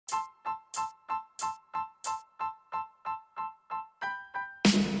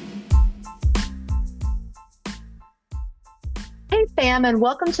fam, and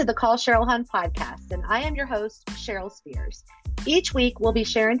welcome to the Call Cheryl HUN podcast. And I am your host, Cheryl Spears. Each week, we'll be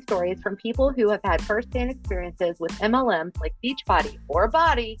sharing stories from people who have had firsthand experiences with MLMs like Beachbody or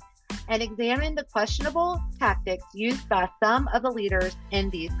Body, and examine the questionable tactics used by some of the leaders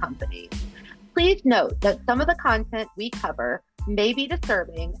in these companies. Please note that some of the content we cover may be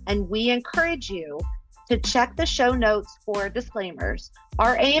disturbing, and we encourage you to check the show notes for disclaimers.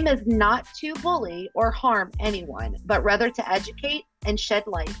 Our aim is not to bully or harm anyone, but rather to educate and shed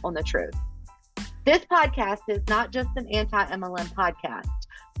light on the truth. This podcast is not just an anti-MLM podcast.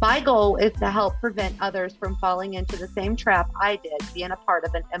 My goal is to help prevent others from falling into the same trap I did being a part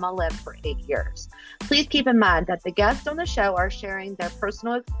of an MLM for 8 years. Please keep in mind that the guests on the show are sharing their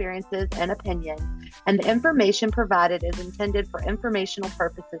personal experiences and opinions, and the information provided is intended for informational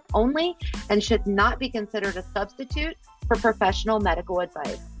purposes only and should not be considered a substitute for professional medical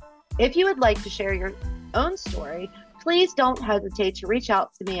advice. If you would like to share your own story, please don't hesitate to reach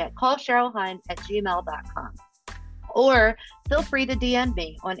out to me at callcherylhun@gmail.com. Or feel free to DM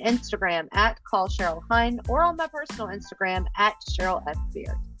me on Instagram at callcherylhun or on my personal Instagram at Cheryl S.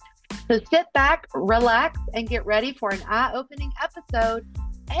 Spears. So sit back, relax, and get ready for an eye-opening episode.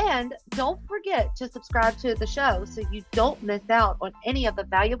 And don't forget to subscribe to the show so you don't miss out on any of the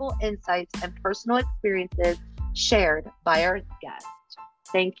valuable insights and personal experiences shared by our guests.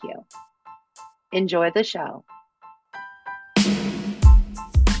 Thank you. Enjoy the show.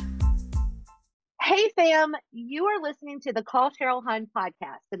 Hey fam, you are listening to the Call Cheryl HUN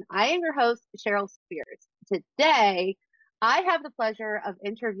podcast, and I am your host, Cheryl Spears. Today, I have the pleasure of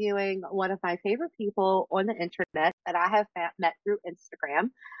interviewing one of my favorite people on the internet that I have met through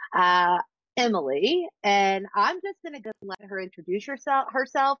Instagram, Emily, and I'm just going to go let her introduce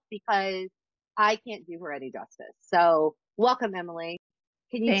herself because I can't do her any justice. So welcome, Emily.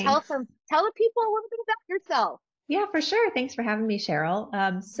 Can you tell the people a little bit about yourself? Yeah, for sure. Thanks for having me, Cheryl.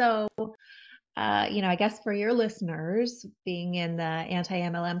 I guess for your listeners, being in the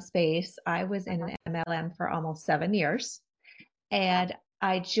anti-MLM space, I was in an MLM for almost 7 years. And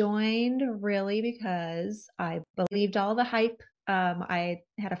I joined really because I believed all the hype. I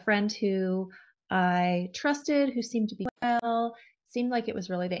had a friend who I trusted, who seemed to be well, seemed like it was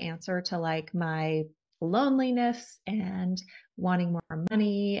really the answer to like my loneliness and wanting more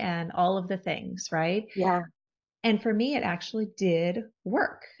money and all of the things, right? Yeah. And for me, it actually did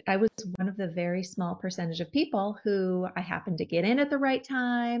work. I was one of the very small percentage of people who I happened to get in at the right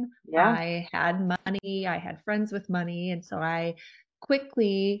time. Yeah. I had money. I had friends with money. And so I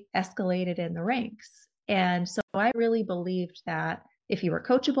quickly escalated in the ranks. And so I really believed that if you were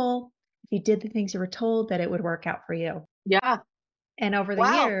coachable, if you did the things you were told, that it would work out for you. Yeah. And over the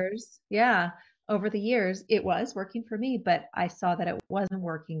years, it was working for me, but I saw that it wasn't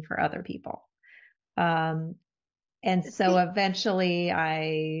working for other people. And so eventually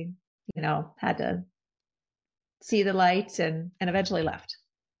I, had to see the light and eventually left.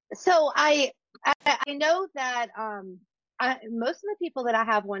 So I know that most of the people that I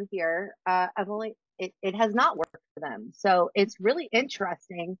have on here, it has not worked for them. So it's really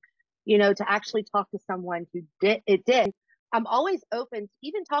interesting, to actually talk to someone who did. I'm always open to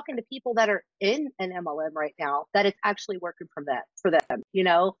even talking to people that are in an MLM right now, that it's actually working for them,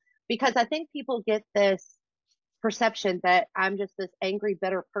 because I think people get this perception that I'm just this angry,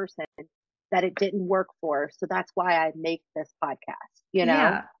 bitter person that it didn't work for. So that's why I make this podcast,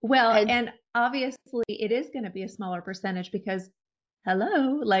 Yeah. Well, and obviously it is going to be a smaller percentage because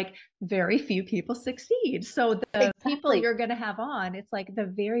very few people succeed. So the people you're going to have on, it's like the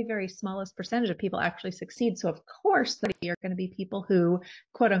very, very smallest percentage of people actually succeed. So of course that you're going to be people who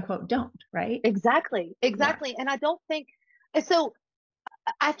quote unquote don't, right? Exactly. Yeah. And I don't think so.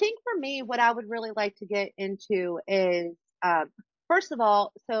 I think for me, what I would really like to get into is, first of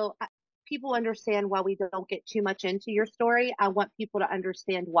all, people understand why we don't get too much into your story. I want people to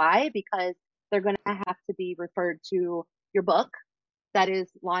understand why, because they're going to have to be referred to your book that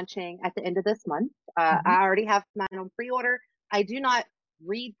is launching at the end of this month. I already have mine on pre-order. I do not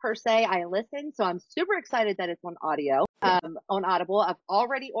read per se. I listen. So I'm super excited that it's on audio, on Audible. I've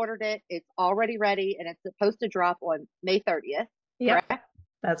already ordered it. It's already ready, and it's supposed to drop on May 30th. Yeah, correct?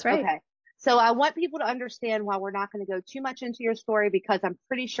 That's right. Okay. So I want people to understand why we're not going to go too much into your story, because I'm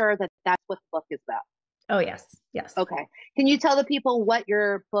pretty sure that that's what the book is about. Oh, yes. Yes. Okay. Can you tell the people what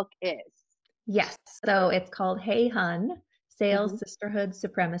your book is? Yes. So it's called Hey HUN, Sales, Sisterhood,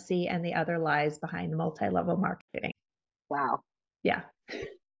 Supremacy, and the Other Lies Behind Multilevel Marketing. Wow. Yeah.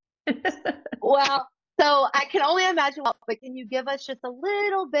 Well, so I can only imagine, but can you give us just a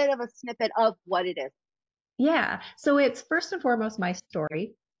little bit of a snippet of what it is? Yeah. So it's first and foremost my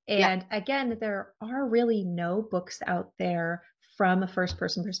story. And again, there are really no books out there from a first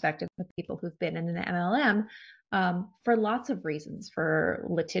person perspective of people who've been in an MLM for lots of reasons, for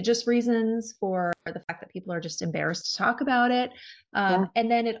litigious reasons, for the fact that people are just embarrassed to talk about it. And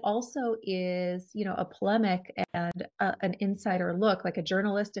then it also is, a polemic and an insider look, like a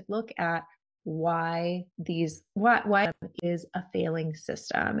journalistic look at why is a failing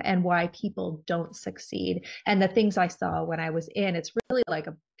system and why people don't succeed. And the things I saw when I was in, it's really like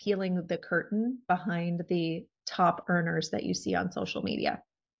a peeling the curtain behind the top earners that you see on social media.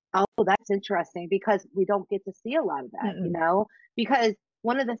 Oh, that's interesting because we don't get to see a lot of that, because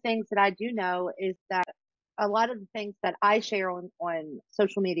one of the things that I do know is that a lot of the things that I share on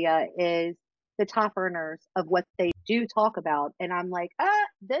social media is the top earners of what they do talk about. And I'm like,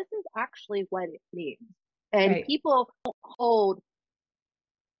 this is actually what it means. And Right. people don't hold,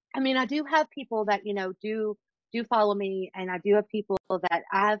 I mean, I do have people that, do follow me, and I do have people that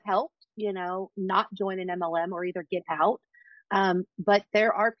I've helped, not join an MLM or either get out. But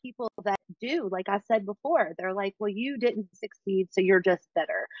there are people that do, like I said before, they're like, well, you didn't succeed, so you're just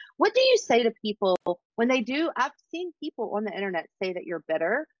bitter. What do you say to people when they do? I've seen people on the internet say that you're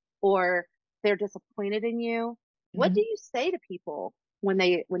bitter or they're disappointed in you. What do you say to people when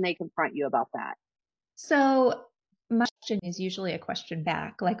they confront you about that? So my question is usually a question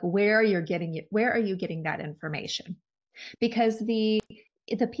back, like where are you getting that information? Because the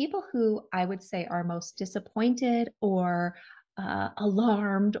people who I would say are most disappointed or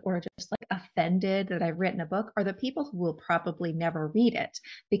alarmed or just like offended that I've written a book are the people who will probably never read it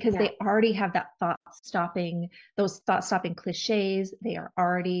because they already have that those thought stopping cliches. They are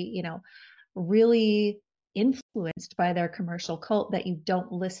already, really influenced by their commercial cult that you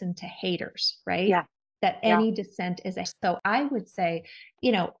don't listen to haters, right? Yeah. That any dissent is. So I would say,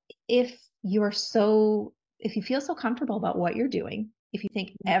 if if you feel so comfortable about what you're doing, if you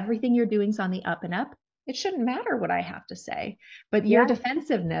think everything you're doing is on the up and up, it shouldn't matter what I have to say. But your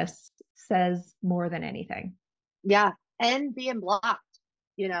defensiveness says more than anything. Yeah. And being blocked,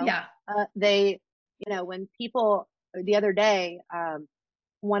 Yeah. when people the other day,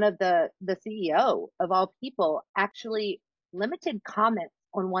 one of the CEO of all people actually limited comments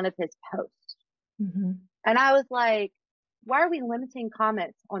on one of his posts. And I was like, why are we limiting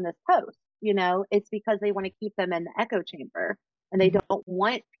comments on this post? It's because they want to keep them in the echo chamber and they don't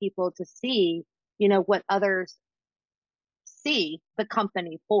want people to see, what others see the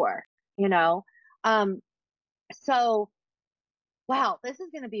company for, you know? So wow, this is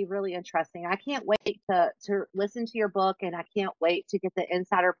going to be really interesting. I can't wait to listen to your book, and I can't wait to get the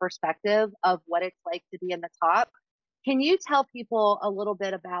insider perspective of what it's like to be in the top. Can you tell people a little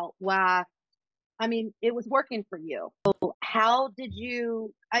bit about why? I mean, it was working for you. So how did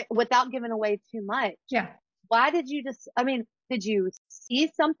you, without giving away too much, why did you did you see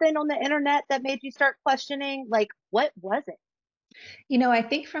something on the internet that made you start questioning? Like, what was it? I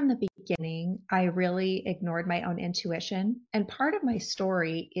think from the beginning, I really ignored my own intuition. And part of my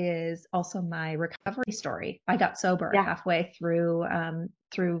story is also my recovery story. I got sober halfway through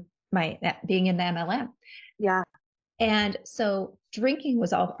my being in the MLM. Yeah. And so drinking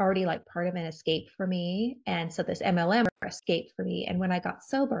was already like part of an escape for me. And so this MLM escape for me. And when I got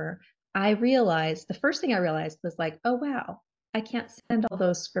sober, the first thing I realized was like, oh, wow, I can't send all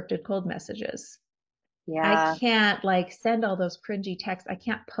those scripted cold messages. Yeah. I can't like send all those cringy texts. I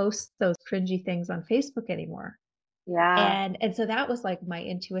can't post those cringy things on Facebook anymore. Yeah. And so that was like my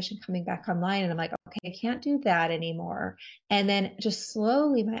intuition coming back online. And I'm like, okay, I can't do that anymore. And then just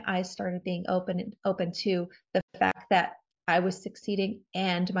slowly my eyes started being open to the fact that I was succeeding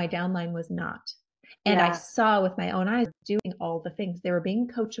and my downline was not. And I saw with my own eyes doing all the things. They were being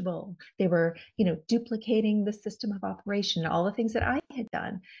coachable. They were, duplicating the system of operation, all the things that I had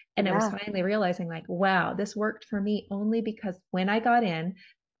done. And I was finally realizing like, wow, this worked for me only because when I got in,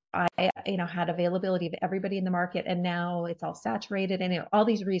 I, had availability of everybody in the market, and now it's all saturated, and all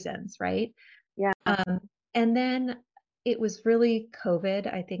these reasons, right? Yeah. And then it was really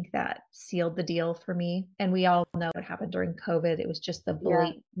COVID, I think, that sealed the deal for me. And we all know what happened during COVID. It was just the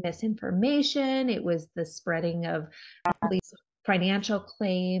blatant misinformation. It was the spreading of all these financial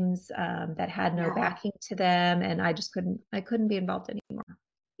claims that had no backing to them, and I couldn't be involved anymore.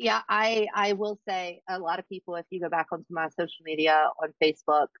 Yeah, I will say a lot of people, if you go back onto my social media on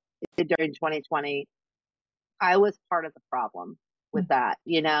Facebook during 2020, I was part of the problem with that,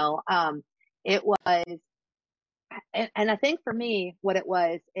 it was, and I think for me, what it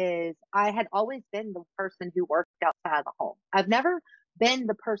was is I had always been the person who worked outside the home. I've never been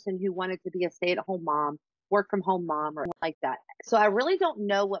the person who wanted to be a stay-at-home mom, work from home mom, or like that. So I really don't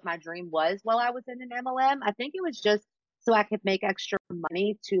know what my dream was while I was in an MLM. I think it was just so I could make extra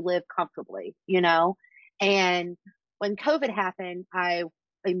money to live comfortably, And when COVID happened, I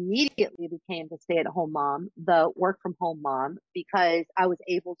immediately became the stay-at-home mom, the work from home mom, because I was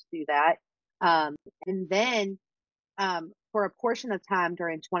able to do that. And then for a portion of time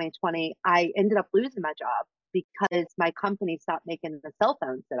during 2020, I ended up losing my job because my company stopped making the cell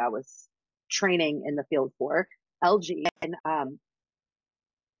phones that I was training in the field for, LG. And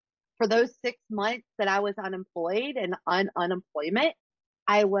for those 6 months that I was unemployed and unemployment,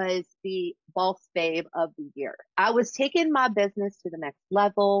 I was the boss babe of the year. I was taking my business to the next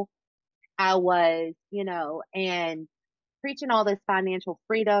level. I was, and preaching all this financial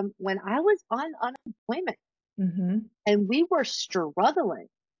freedom when I was on unemployment. Mm-hmm. And we were struggling,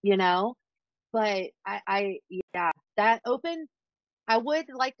 you know, but yeah, that opened, I would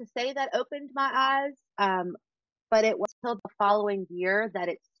like to say that opened my eyes. But it was till the following year that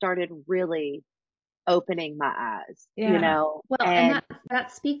it started really opening my eyes, Yeah. Well, and and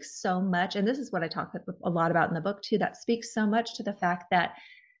that speaks so much, and this is what I talk a lot about in the book too. That speaks so much to the fact that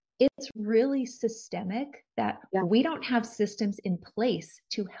it's really systemic, that yeah, we don't have systems in place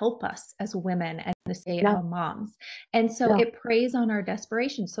to help us as women and the no, stay-at-home moms. And so no, it preys on our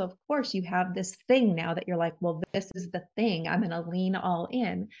desperation. So of course you have this thing now that you're like, well, this is the thing. I'm going to lean all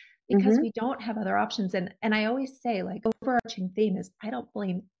in because hmm we don't have other options. And I always say, like, overarching theme is I don't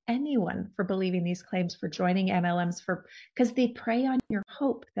blame anyone for believing these claims, for joining MLMs, for because they prey on your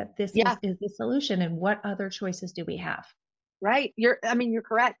hope that this yeah, is the solution. And what other choices do we have? right. You're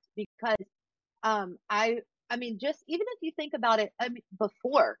correct because I mean, just even if you think about it, I mean,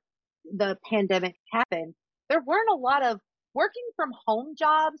 before the pandemic happened, there weren't a lot of working from home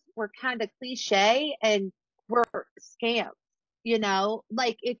jobs were kind of cliche and were scams.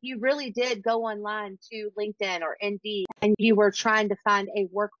 Like if you really did go online to LinkedIn or Indeed and you were trying to find a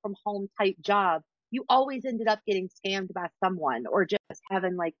work from home type job, you always ended up getting scammed by someone or just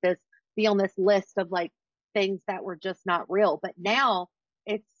having like be on this list of like things that were just not real. But now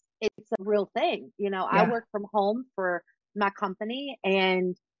it's it's a real thing. I Yeah. work from home for my company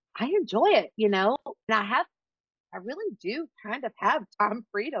and I enjoy it. And I really do kind of have time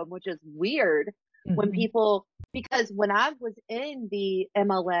freedom, which is weird when Hmm. because when I was in the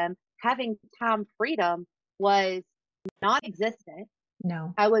MLM, having time freedom was non existent.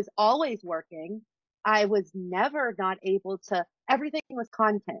 No. I was always working. I was never not able everything was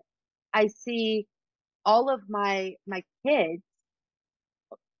content. I see all of my kids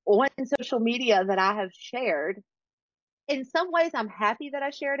on social media that I have shared. In some ways, I'm happy that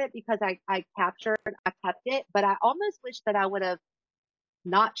I shared it because I captured, I kept it, but I almost wish that I would have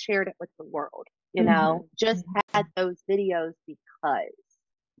not shared it with the world, Hmm. just had those videos because.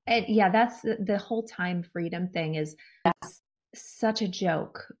 And yeah, that's the whole time freedom thing is such a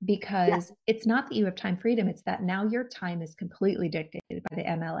joke, Yeah, because it's not that you have time freedom, it's that now your time is completely dictated by the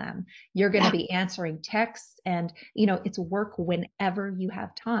MLM. You're going to yeah, be answering texts, and it's work whenever you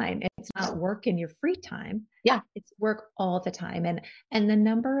have time. It's not work in your free time. yeah. It's work all the time. And the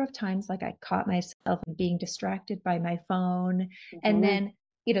number of times, like, I caught myself being distracted by my phone, and hmm then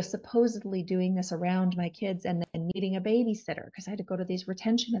supposedly doing this around my kids, and then needing a babysitter because I had to go to these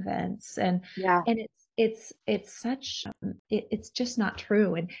retention events, and Yeah, it's such it's just not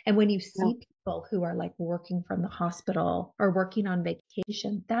true. And when you no, see people who are like working from the hospital or working on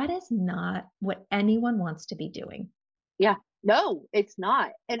vacation, that is not what anyone wants to be doing. yeah. No, it's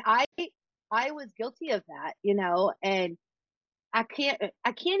not. And I was guilty of that, and I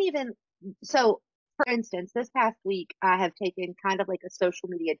can't even. So, for instance, this past week, I have taken kind of like a social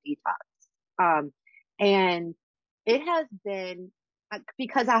media detox. And it has been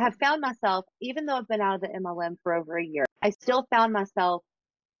because I have found myself, even though I've been out of the MLM for over a year, I still found myself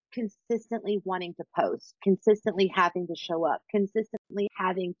consistently wanting to post, consistently having to show up, consistently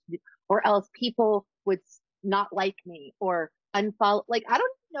having to, or else people would not like me or unfollow. Like, I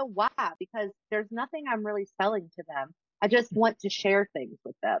don't even know why, because there's nothing I'm really selling to them. I just want to share things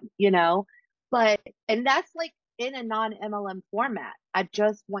with them. But, and that's like in a non MLM format. I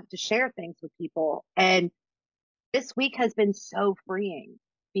just want to share things with people. And this week has been so freeing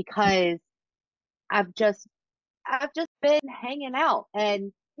because I've just I've just been hanging out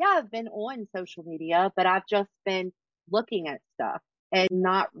and yeah, I've been on social media, but I've just been looking at stuff and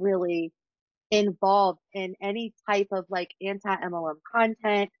not really involved in any type of like anti-MLM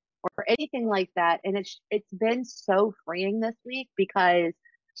content or anything like that. And it's been so freeing this week because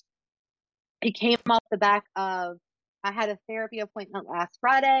it came off the back of I had a therapy appointment last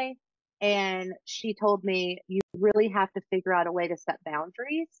Friday and she told me you really have to figure out a way to set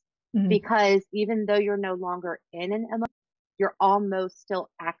boundaries Mhm. because even though you're no longer in an MLM, you're almost still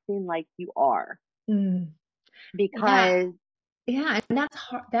acting like you are Mm. Yeah. because Yeah, and that's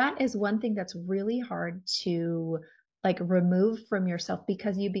hard. That is one thing that's really hard to like removed from yourself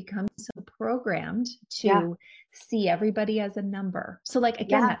because you become so programmed Yeah. to see everybody as a number. So like,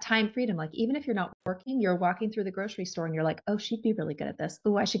 again, Yeah. that time freedom, like even if you're not working, you're walking through the grocery store and you're like, oh, she'd be really good at this.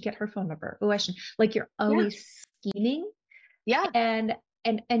 Oh, I should get her phone number. Oh, I should, like, you're Yeah. always scheming. Yeah. And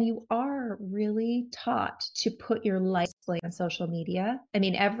and you are really taught to put your life display on social media. I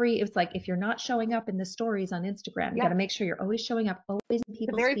mean, it's like if you're not showing up in the stories on Instagram, you got Yeah. to make sure you're always showing up, always in The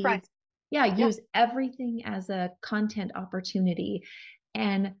people's very front. feeds. Yeah, Yeah. use everything as a content opportunity.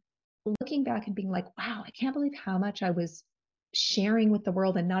 And looking back and being like, wow, I can't believe how much I was sharing with the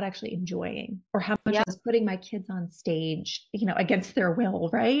world and not actually enjoying, or how much I Yeah. was putting my kids on stage, against their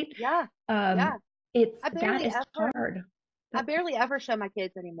will, right? Yeah. Um, Yeah. it's I that barely is ever hard. I But barely ever show my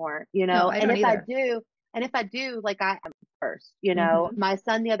kids anymore, no, I and don't either. if I do, like I am first, Hmm. my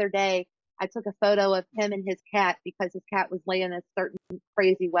son the other day, I took a photo of him and his cat because his cat was laying a certain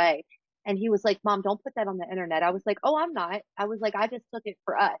crazy way. And he was like, Mom, don't put that on the internet. I was like, oh, I'm not. I was like, I just took it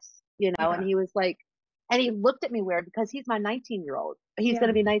for us, and Yeah. he was like, and he looked at me weird because he's my 19-year-old. He's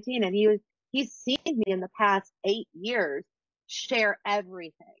going to Yeah. be 19 and he's seen me in the past 8 years share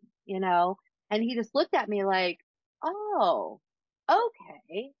everything, and he just looked at me like, oh,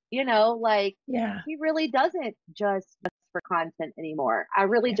 okay. Like Yeah. he really doesn't just for content anymore. I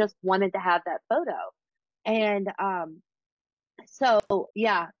really Yeah. just wanted to have that photo. And so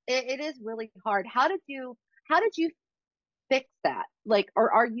yeah, it is really hard. How did you fix that? Like,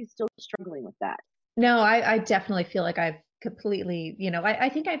 or are you still struggling with that? No, I definitely feel like I've completely, I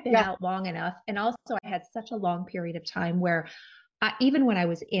think I've been Yeah, out long enough. And also, I had such a long period of time where even when I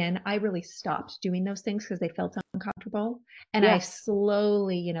was in, I really stopped doing those things because they felt uncomfortable. And I yeah,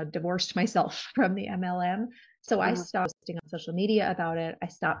 slowly, divorced myself from the MLM. So I uh-huh, stopped posting on social media about it. I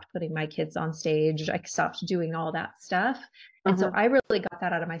stopped putting my kids on stage. I stopped doing all that stuff. And so uh-huh, I really got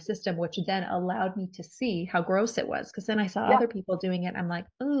that out of my system, which then allowed me to see how gross it was. Because then I saw yeah, other people doing it. And I'm like,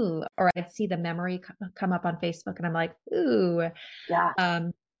 ooh, or I'd see the memory come up on Facebook and I'm like, ooh. yeah,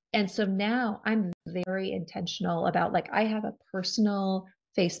 Um, and so now I'm very intentional about, like, I have a personal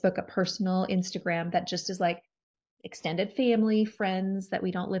Facebook, a personal Instagram that just is like extended family, friends that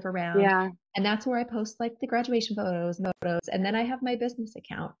we don't live around. yeah, And that's where I post like the graduation photos. And then I have my business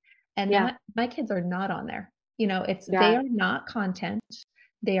account. And yeah, that my kids are not on there. They yeah, are not content.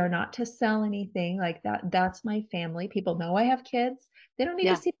 They are not to sell anything like that. That's my family. People know I have kids. They don't need to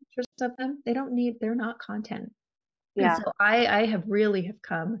yeah, see pictures of them. They're not content. And yeah, so I have really have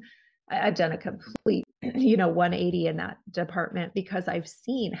come, I've done a complete, 180 in that department because I've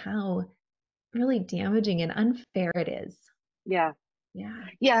seen how really damaging and unfair it is. yeah, Yeah.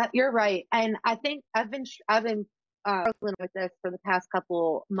 yeah. You're right, and I think I've been struggling with this for the past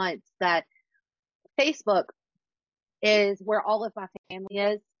couple months. That Facebook is where all of my family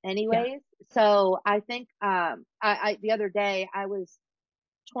is Yeah. anyways. So I think I the other day I was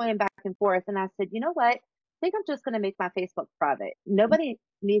toying back and forth and I said, you know what? I think I'm just gonna make my Facebook private. Nobody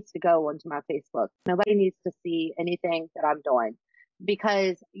needs to go onto my Facebook. Nobody needs to see anything that I'm doing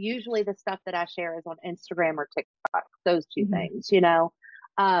because usually the stuff that I share is on Instagram or TikTok, those two Mhm. things.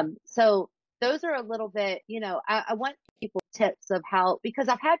 So those are a little bit, I want people tips of how, because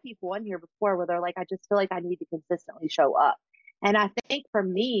I've had people on here before where they're like, I just feel like I need to consistently show up. And I think for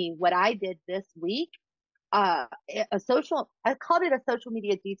me, what I did this week, I called it a social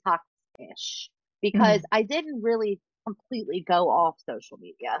media detox ish because Mhm. I didn't really completely go off social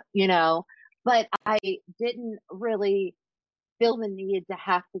media, but I didn't really feel the need to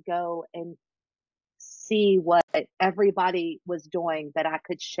have to go and see what everybody was doing that I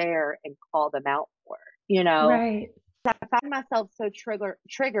could share and call them out for, you know. Right. I find myself so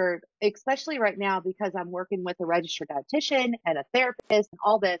triggered, especially right now because I'm working with a registered dietitian and a therapist and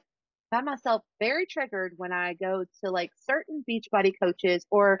all this. I find myself very triggered when I go to like certain Beachbody coaches,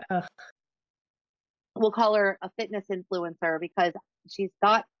 or Ugh. we'll call her a fitness influencer because she's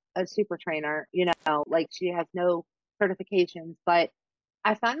not a super trainer, like she has no certifications, but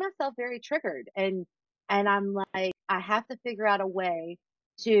I find myself very triggered, and I'm like, I have to figure out a way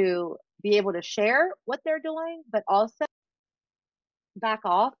to be able to share what they're doing, but also back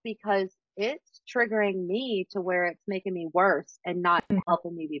off because it's triggering me to where it's making me worse and not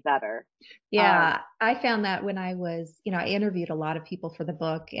helping me be better. Um, Yeah, I found that when I interviewed a lot of people for the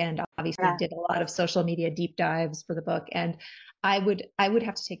book and obviously yeah, did a lot of social media deep dives for the book. And I would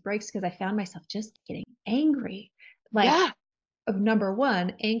have to take breaks because I found myself just getting angry. Like, yeah, of number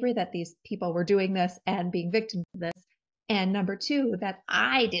one, angry that these people were doing this and being victims of this. And number two, that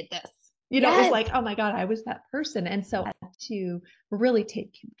I did this. It was Yes. like, oh my God, I was that person. And so I had to really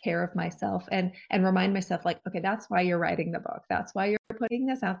take care of myself and remind myself like, okay, that's why you're writing the book. That's why you're putting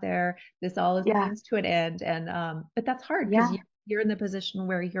this out there. This all is a Yeah. means to an end. And but that's hard because Yeah. you're in the position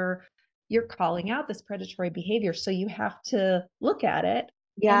where you're calling out this predatory behavior. So you have to look at it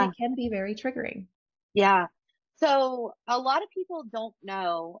and it Yeah. can be very triggering. Yeah. So a lot of people don't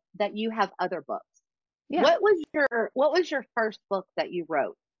know that you have other books. Yeah. What was your first book that you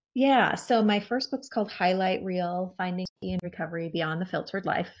wrote? Yeah. So my first book's called Highlight Reel: Finding Key and Recovery Beyond the Filtered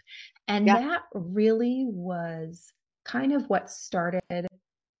Life. And Yeah. that really was kind of what started.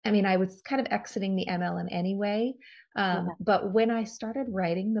 I mean, I was kind of exiting the MLM anyway. Yeah. But when I started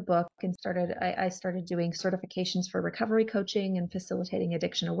writing the book and I started doing certifications for recovery coaching and facilitating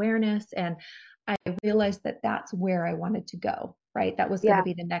addiction awareness. And I realized that that's where I wanted to go, right? That was going to Yeah.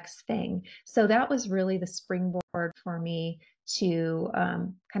 be the next thing. So that was really the springboard for me to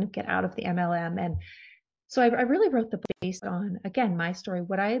kind of get out of the MLM. And so I really wrote the book based on, again, my story,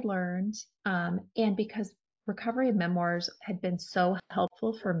 what I had learned. And because recovery memoirs had been so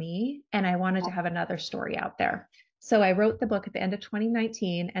helpful for me, and I wanted to have another story out there. So I wrote the book at the end of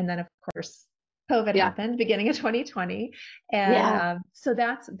 2019. And then, of course, COVID Yeah. happened, beginning of 2020. And Yeah. so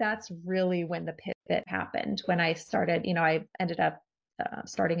that's really when the pivot happened, when I started, I ended up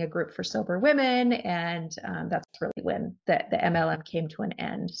starting a group for sober women. And that's really when the MLM came to an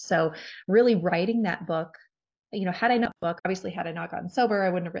end. So really writing that book, had I not gotten sober, I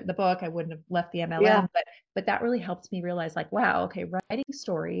wouldn't have written the book. I wouldn't have left the Yeah. MLM, but that really helped me realize like, wow, okay, writing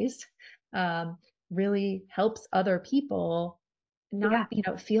stories um, really helps other people not,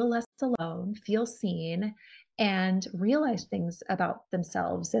 Yeah. feel less alone, feel seen, and realize things about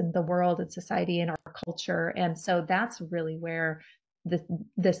themselves and the world and society and our culture. And so that's really where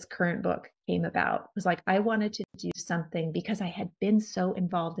this current book came about. It was like I wanted to do something because I had been so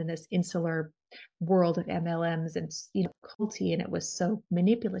involved in this insular world of MLMs and culty, and it was so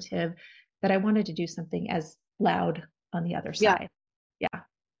manipulative that I wanted to do something as loud on the other Yeah. side. Yeah.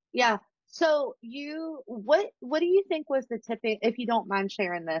 Yeah. So what do you think was the tipping, if you don't mind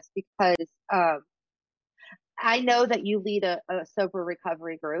sharing this, because I know that you lead a sober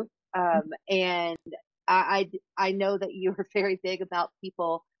recovery group, and I know that you are very big about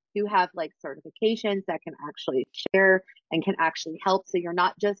people who have like certifications that can actually share and can actually help. So you're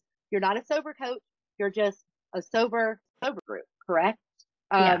not a sober coach, you're just a sober group, correct?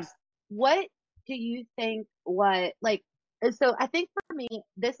 Um, Yes. what do you think? What like? So I think for me,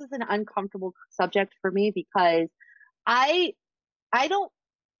 this is an uncomfortable subject for me because I I don't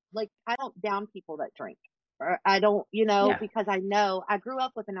I don't down people that drink. Or I don't, Yeah. because I know I grew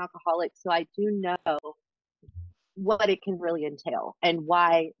up with an alcoholic, so I do know what it can really entail and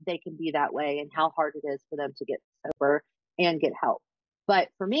why they can be that way and how hard it is for them to get sober and get help. But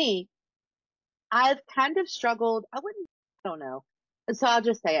for me, I've kind of struggled. I don't know. So I'll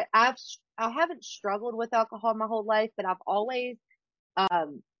just say it. I haven't struggled with alcohol my whole life, but I've always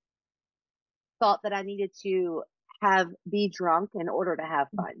um, thought that I needed to be drunk in order to have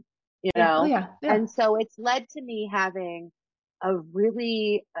fun, you Yeah. Oh know? yeah. Yeah. And so it's led to me having a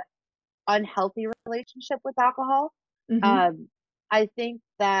really unhealthy relationship with alcohol. Hmm. Um, I think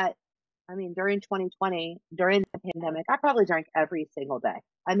that, I mean, during 2020, during the pandemic, I probably drank every single day.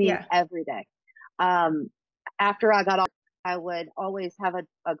 I mean, Yeah. every day. Um, After I got off, I would always have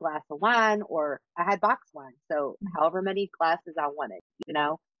a glass of wine or I had box wine. So however many glasses I wanted, you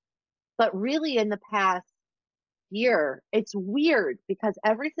know? But really in the past year, it's weird because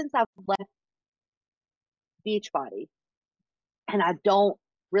ever since I've left Beachbody and I don't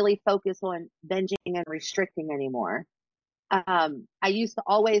really focus on binging and restricting anymore. I used to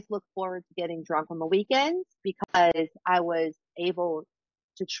always look forward to getting drunk on the weekends because I was able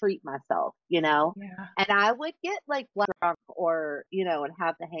to treat myself, Yeah. and I would get like drunk or, and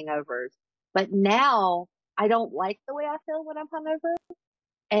have the hangovers. But now I don't like the way I feel when I'm hungover.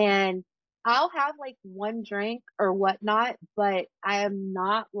 And I'll have like one drink or whatnot, but I am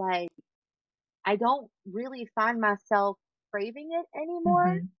not like, I don't really find myself craving it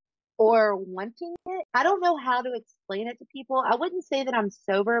anymore Hmm. or wanting it. I don't know how to explain it to people. I wouldn't say that I'm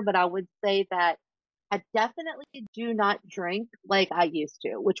sober, but I would say that I definitely do not drink like I used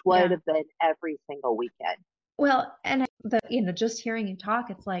to, which would Yeah. have been every single weekend. Well, and just hearing you talk,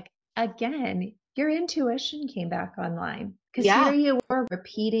 it's like, again, your intuition came back online because here Yeah. you were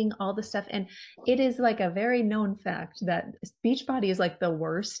repeating all the stuff. And it is like a very known fact that Beachbody is like the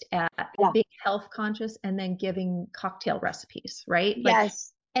worst at Yeah. being health conscious and then giving cocktail recipes, right? Like,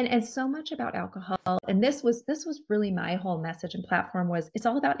 Yes. and so much about alcohol. And this was really my whole message and platform was it's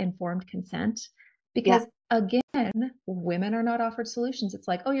all about informed consent. Because again, women are not offered solutions. It's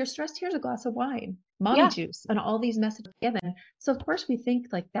like, oh, you're stressed. Here's a glass of wine, mommy Yeah. juice, and all these messages given. So of course we think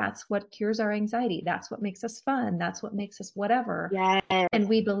like that's what cures our anxiety. That's what makes us fun. That's what makes us whatever. Yes. And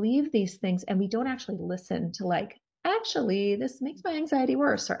we believe these things and we don't actually listen to like, actually, this makes my anxiety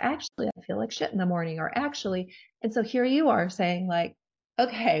worse, or actually, I feel like shit in the morning, or actually. And so here you are saying, like,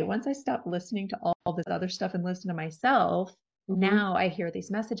 okay, once I stop listening to all this other stuff and listen to myself, Mm-hmm. now I hear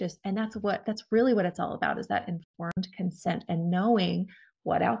these messages. And that's really what it's all about, is that informed consent and knowing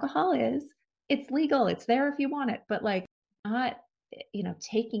what alcohol is. It's legal, it's there if you want it, but like not,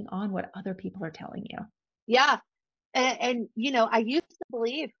 taking on what other people are telling you. Yeah. And I used to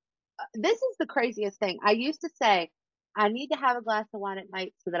believe this is the craziest thing. I used to say, I need to have a glass of wine at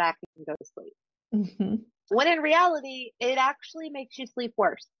night so that I can go to sleep. Mm-hmm. When in reality, it actually makes you sleep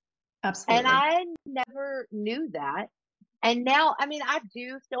worse. And Absolutely. I never knew that. And now, I mean, I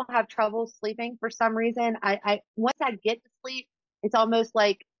do still have trouble sleeping for some reason. I once I get to sleep, it's almost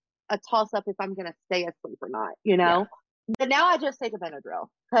like a toss up if I'm going to stay asleep or not, Yeah. But now I just take a Benadryl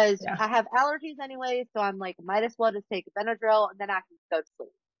because Yeah. I have allergies anyway. So I'm like, might as well just take a Benadryl and then I can go to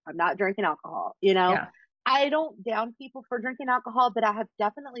sleep. I'm not drinking alcohol. Yeah. I don't down people for drinking alcohol, but I have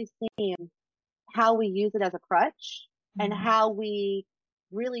definitely seen how we use it as a crutch and Mhm. how we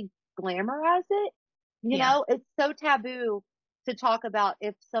really glamorize it. Yeah. It's so taboo to talk about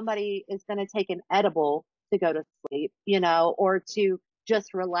if somebody is going to take an edible to go to sleep, or to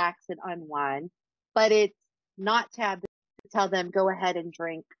just relax and unwind. But it's not taboo to tell them go ahead and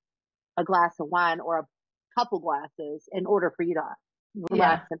drink a glass of wine or a couple glasses in order for you to Yeah.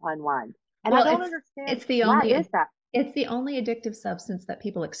 relax and unwind. And I Well, don't it's understand it's the why only is that? it's the only addictive substance that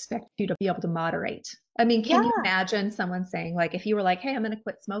people expect you to be able to moderate. I mean, can you Yeah, imagine someone saying like, if you were like, "Hey, I'm going to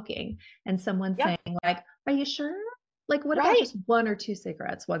quit smoking," and someone yeah, saying like, "Are you sure?" Like, what about right. just one or two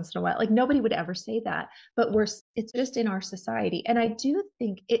cigarettes once in a while? Like, nobody would ever say that, but it's just in our society. And I do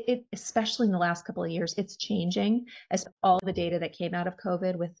think especially in the last couple of years, it's changing as all the data that came out of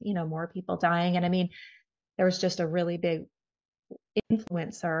COVID with, more people dying. And I mean, there was just a really big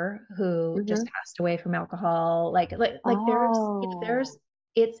influencer who just Hmm. passed away from alcohol. Like Oh,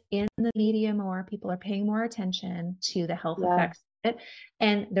 it's in the media more. People are paying more attention to the health yeah, effects of it.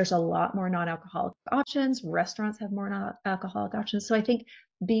 And there's a lot more non-alcoholic options. Restaurants have more non-alcoholic options. So I think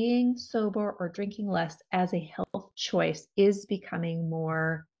being sober or drinking less as a health choice is becoming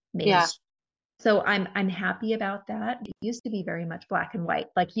more yeah, mainstream. So I'm happy about that. It used to be very much black and white.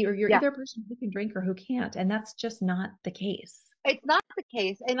 Like you're yeah. either a person who can drink or who can't, and that's just not the case. It's not the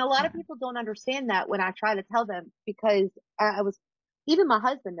case. And a lot of Yeah. people don't understand that when I try to tell them because I was, even my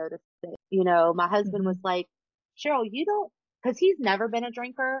husband noticed it. My husband was Mhm. like, Cheryl, you don't, because he's never been a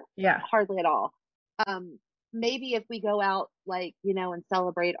drinker, Yeah. hardly at all. Um, Maybe if we go out, like, and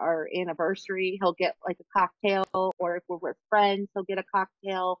celebrate our anniversary, he'll get like a cocktail, or if we're with friends, he'll get a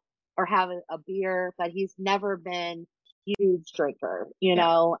cocktail or have a beer, but he's never been a huge drinker,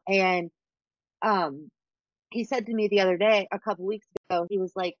 Yeah. and, um, he said to me the other day, a couple weeks ago, he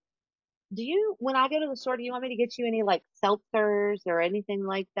was like, when I go to the store, do you want me to get you any like seltzers or anything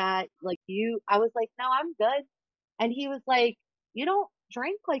like that? I was like, no, I'm good. And he was like, you don't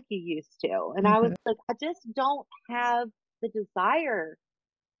drink like you used to. And I was Mhm. like, I just don't have the desire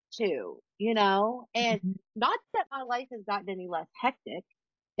to. And Mhm. not that my life has gotten any less hectic.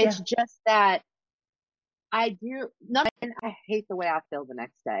 It's Yeah. just that I do not, and I hate the way I feel the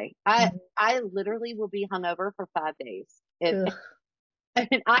next day. I, Mhm. I literally will be hungover for 5 days. Ugh.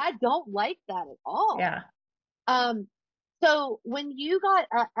 And I don't like that at all. Yeah. Um, so when you got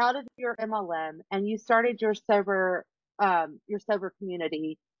out of your MLM and you started your sober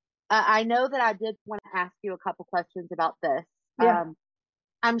community, I know that I did want to ask you a couple questions about this. Yeah.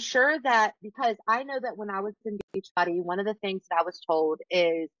 I'm sure that because I know that when I was in Beachbody, one of the things that I was told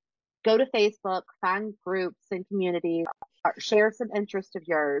is go to Facebook, find groups and communities, share some interest of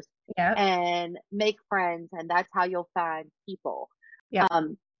yours, Yeah. and make friends, and that's how you'll find people. Yeah.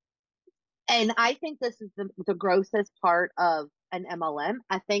 Um, and I think this is the grossest part of an MLM.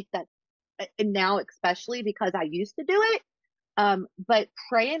 I think that and now, especially because I used to do it, but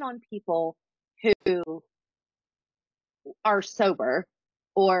preying on people who are sober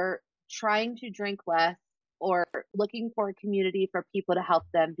or trying to drink less or looking for a community for people to help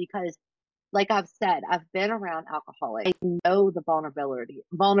them because like I've said, I've been around alcoholics. I know the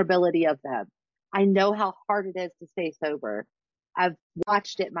vulnerability of them. I know how hard it is to stay sober. I've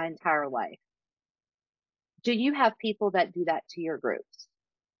watched it my entire life. Do you have people that do that to your groups?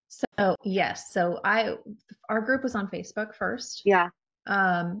 So yes. Our group was on Facebook first. Yeah.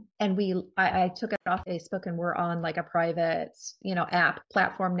 And I took it off Facebook, and we're on like a private, app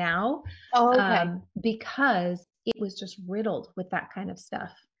platform now, Oh, okay. because it was just riddled with that kind of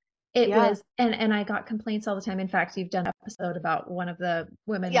stuff. It Yeah. was, and I got complaints all the time. In fact, you've done an episode about one of the Yeah.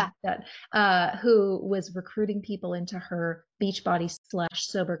 women that who was recruiting people into her Beachbody /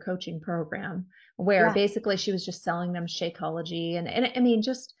 sober coaching program, where Yeah. basically she was just selling them Shakeology, and I mean,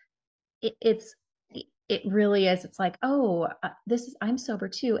 just it's it really is. It's like, oh, I'm sober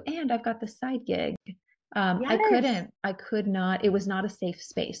too, and I've got this side gig. Yes. I could not. It was not a safe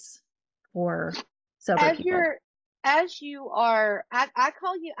space for sober As people. you're, as you are, I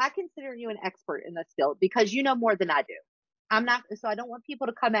consider you an expert in this field because you know more than I do. I'm not, so I don't want people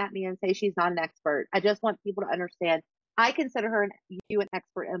to come at me and say she's not an expert. I just want people to understand. I consider you an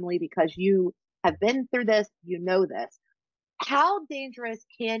expert, Emily, because you have been through this, you know this. How dangerous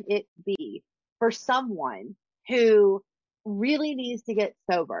can it be for someone who really needs to get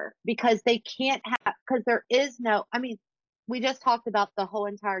sober because they can't have, because there is no, I mean, we just talked about the whole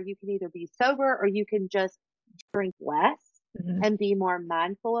entire, you can either be sober or you can just drink less Mhm. and be more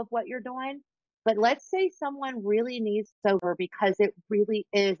mindful of what you're doing. But let's say someone really needs sober because it really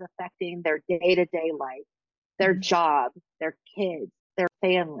is affecting their day to day life, their Mhm. job, their kids, their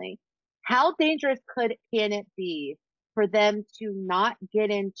family. How dangerous can it be for them to not get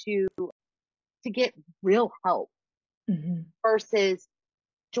into, to get real help Mhm. versus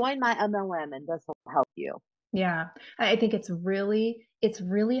join my MLM and this will help you? Yeah, I think it's really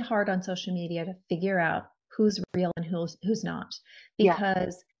hard on social media to figure out who's real and who's not, Yeah,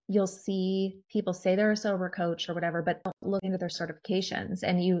 because you'll see people say they're a sober coach or whatever, but don't look into their certifications,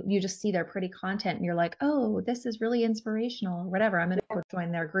 and you just see their pretty content, and you're like, oh, this is really inspirational or whatever. I'm going to yeah, go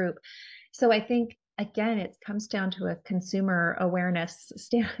join their group. So I think again, it comes down to a consumer awareness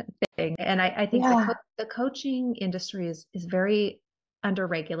thing, and I think yeah, the coaching industry is very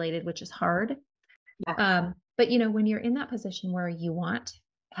underregulated, which is hard. yeah, But when you're in that position where you want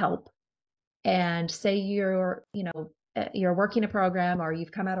help, and say you're working a program, or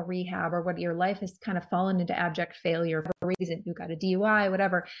you've come out of rehab, or what, your life has kind of fallen into abject failure for a reason, you got a DUI,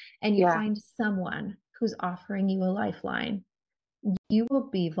 whatever, and you yeah, find someone who's offering you a lifeline, you will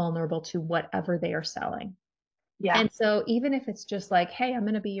be vulnerable to whatever they are selling. yeah, And so even if it's just like, hey, I'm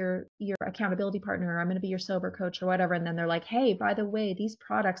going to be your accountability partner, or I'm going to be your sober coach or whatever, and then they're like, hey, by the way, these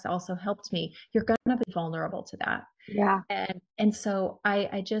products also helped me, you're going to be vulnerable to that. yeah, And so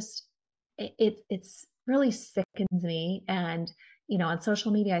I just it's really sickens me. And on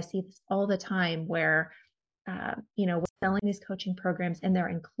social media, I see this all the time where we're selling these coaching programs, and they're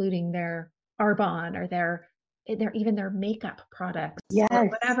including their Arbonne, or their even their makeup products or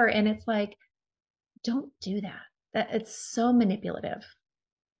yes. whatever. And it's like, don't do that. That it's so manipulative.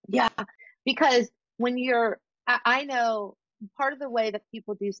 Yeah, because when I know part of the way that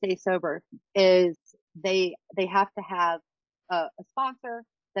people do stay sober is they have to have a sponsor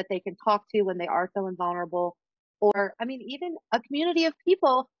that they can talk to when they are feeling vulnerable, or I mean, even a community of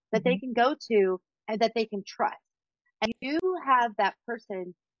people that they Mhm. can go to and that they can trust. And you have that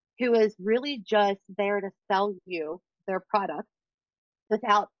person who is really just there to sell you their product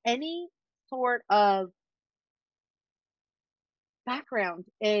without any sort of background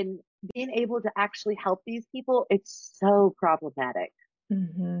in being able to actually help these people. It's so problematic.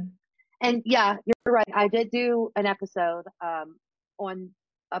 Mhm. And yeah, you're right. I did do an episode on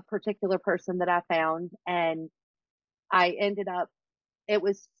a particular person that I found, and I ended up, it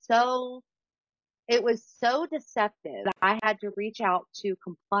was so, it was so deceptive that I had to reach out to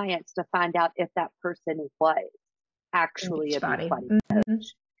compliance to find out if that person was actually a Beachbody. Beachbody Mhm. coach.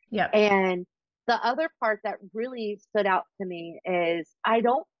 Yep. And the other part that really stood out to me is I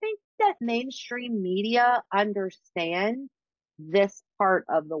don't think that mainstream media understands this part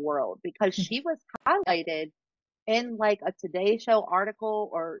of the world, because she was highlighted in like a Today Show article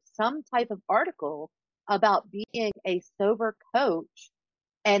or some type of article about being a sober coach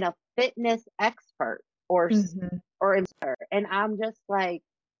and a fitness expert Mhm. or and I'm just like,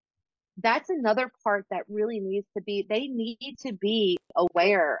 that's another part that really needs to be, they need to be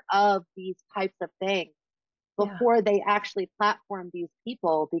aware of these types of things Yeah. before they actually platform these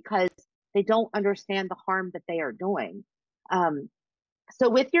people, because they don't understand the harm that they are doing. Um, so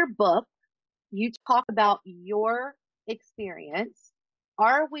with your book, you talk about your experience.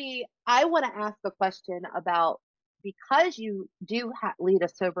 I want to ask a question about, because you do lead a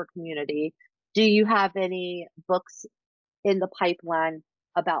sober community, do you have any books in the pipeline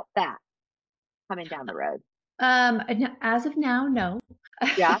about that coming down the road? As of now, no.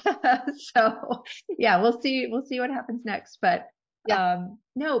 Yeah. So yeah, we'll see what happens next. But Yeah.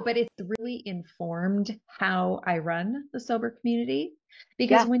 No, but it's really informed how I run the sober community,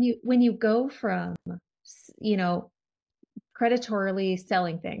 because Yeah. when you go from, you know, predatorily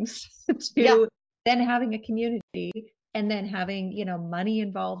selling things Yeah. to then having a community and then having, money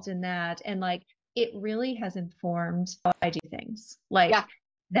involved in that. And like, it really has informed how I do things. Like Yeah.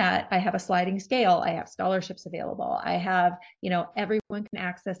 that I have a sliding scale. I have scholarships available. I have, everyone can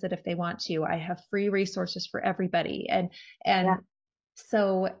access it if they want to. I have free resources for everybody. And Yeah.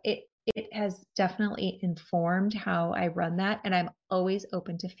 so it has definitely informed how I run that. And I'm always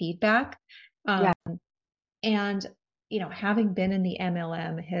open to feedback. Yeah. Um, and, having been in the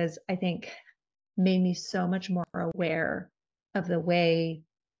MLM has, I think, made me so much more aware of the way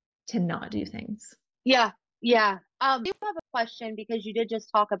to not do things. Yeah. Yeah. I do have a question because you did just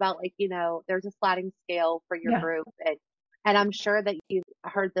talk about like, there's a sliding scale for your Yeah. group and I'm sure that you've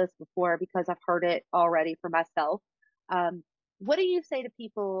heard this before because I've heard it already for myself. Um, what do you say to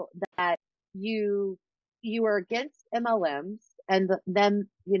people that you you are against MLMs and them,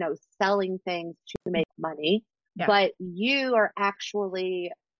 selling things to make money, Yeah. but you are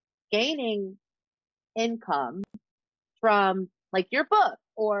actually gaining income from like your book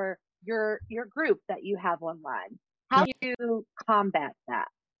or your group that you have online. How Yeah. do you combat that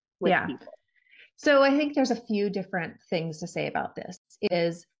with Yeah. people? So I think there's a few different things to say about this.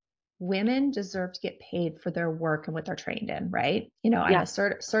 Is women deserve to get paid for their work and what they're trained in, right? I'm Yeah. a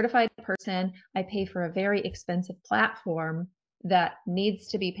certified person. I pay for a very expensive platform that needs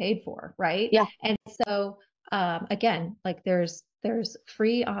to be paid for, right? Yeah. And so again, like there's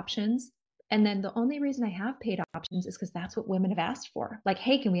free options. And then the only reason I have paid options is because that's what women have asked for. Like,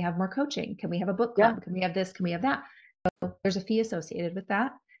 hey, can we have more coaching? Can we have a book Yeah. club? Can we have this? Can we have that? There's a fee associated with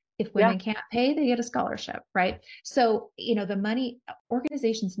that. If Yeah. women can't pay, they get a scholarship, right? So, the money,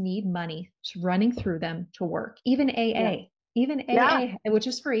 organizations need money running through them to work. Even Yeah. Yeah. AA, which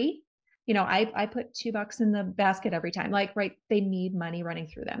is free. I put $2 in the basket every time. Like, right, they need money running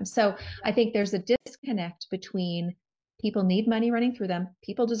through them. So I think there's a disconnect between people need money running through them.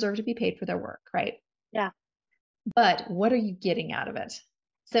 People deserve to be paid for their work, right? Yeah. But what are you getting out of it?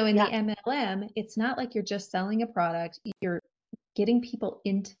 So in the Yeah. MLM, it's not like you're just selling a product. You're getting people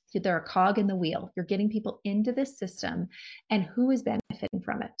into, they're a cog in the wheel. You're getting people into this system, and who is benefiting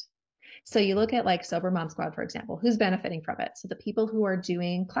from it? So you look at like Sober Mom Squad, for example, who's benefiting from it? So the people who are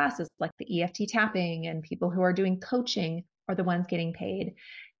doing classes like the EFT tapping and people who are doing coaching are the ones getting paid.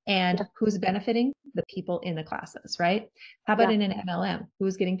 And Yeah. who's benefiting? The people in the classes, right? How about Yeah. in an MLM?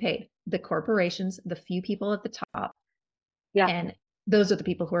 Who's getting paid? The corporations, the few people at the top, Yeah. and those are the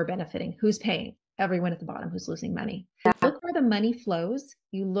people who are benefiting. Who's paying? Everyone at the bottom who's losing money. You Yeah. look where the money flows,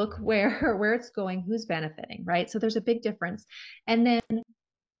 you look where it's going, who's benefiting, right? So there's a big difference. And then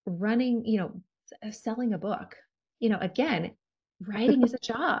running, selling a book, again, writing is a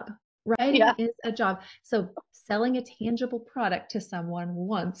job. Writing Yeah. is a job. So selling a tangible product to someone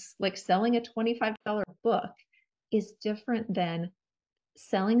once, like selling a $25 book, is different than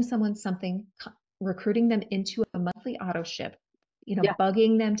selling someone something, recruiting them into a monthly auto ship, Yeah.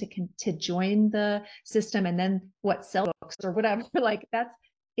 bugging them to join the system, and then sell books or whatever. Like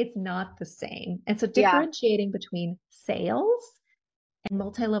it's not the same. And so Yeah. differentiating between sales and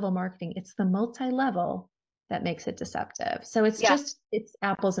multi-level marketing, it's the multi-level that makes it deceptive. So Yeah. it's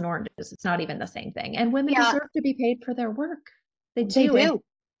apples and oranges. It's not even the same thing. And women Yeah. deserve to be paid for their work. They They do. And do.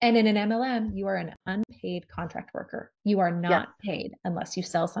 and in an MLM, you are an unpaid contract worker. You are Yes. not paid unless you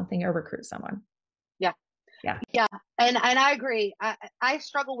sell something or recruit someone. Yeah. Yeah. Yeah. And I agree. I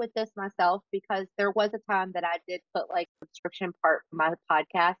struggle with this myself because there was a time that I did put like subscription part for my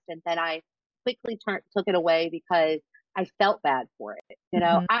podcast and then I quickly took it away because I felt bad for it.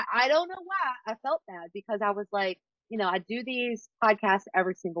 Mm-hmm. I don't know why I felt bad because I was like, I do these podcasts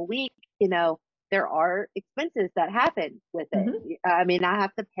every single week. There are expenses that happen with it. Mm-hmm. I mean, I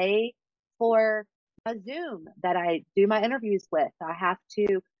have to pay for a Zoom that I do my interviews with. I have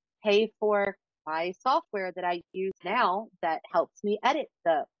to pay for my software that I use now that helps me edit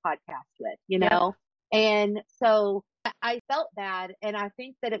the podcast Yep. and so I felt bad. And I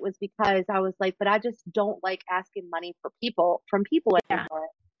think that it was because I was like, but I just don't like asking money from people Yeah. anymore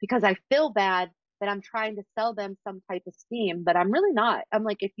because I feel bad that I'm trying to sell them some type of steam, but I'm really not. I'm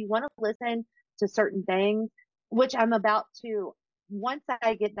like, if you want to listen to certain things, which I'm about to, once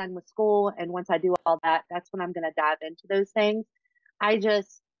I get done with school and once I do all that, that's when I'm going to dive into those things. I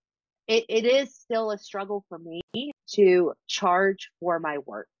just, it is still a struggle for me to charge for my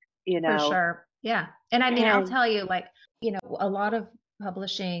work, For sure. Yeah. And I mean, I'll and tell you, like, a lot of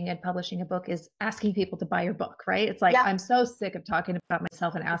publishing and publishing a book is asking people to buy your book, right? It's like, Yeah. I'm so sick of talking about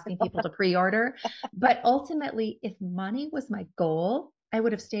myself and asking people to pre-order. But ultimately, if money was my goal, I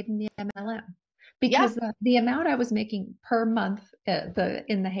would have stayed in the MLM Yeah. because the amount I was making per month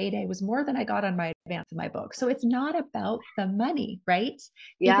in the heyday was more than I got on my advance of my book. So it's not about the money, right? If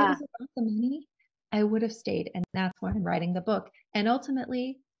it Yeah. was about the money, I would have stayed. And that's why I'm writing the book. And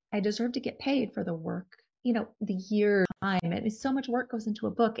ultimately, I deserve to get paid for the work, the year time. And so much work goes into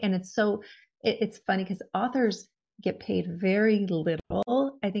a book. And it's funny because authors get paid very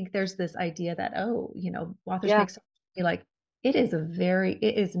little. I think there's this idea that, authors Yeah. make so much money. Like it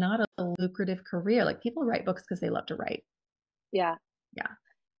is not a lucrative career. Like people write books because they love to write. Yeah. Yeah.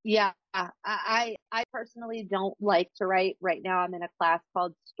 Yeah. I personally don't like to write. Right now I'm in a class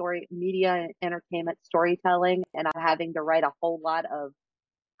called Story Media and Entertainment Storytelling, and I'm having to write a whole lot of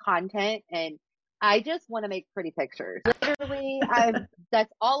content, and I just want to make pretty pictures. Literally,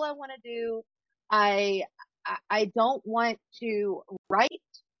 that's all I want to do. I I don't want to write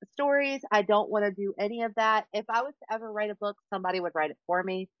stories. I don't want to do any of that. If I was to ever write a book, somebody would write it for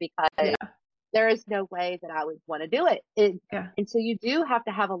me because Yeah. there is no way that I would want to do it. Yeah. And so you do have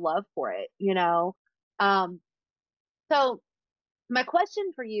to have a love for it. Um, so my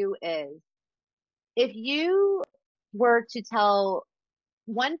question for you is, if you were to tell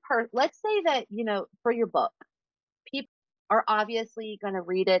let's say that, for your book, people are obviously going to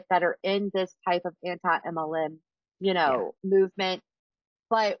read it that are in this type of anti-MLM, Yeah. movement.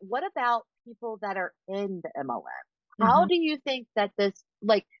 But what about people that are in the MLM? How Hmm. do you think that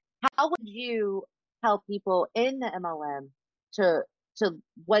how would you tell people in the MLM to,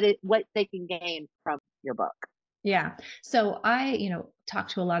 what they can gain from your book? Yeah. So I, talk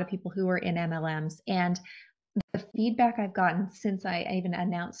to a lot of people who are in MLMs, and the feedback I've gotten since I even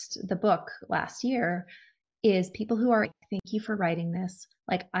announced the book last year is people who are, thank you for writing this.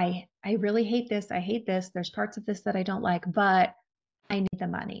 Like, I really hate this. I hate this. There's parts of this that I don't like, but I need the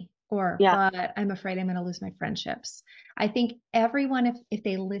money, or, Yeah. but I'm afraid I'm going to lose my friendships. I think everyone, if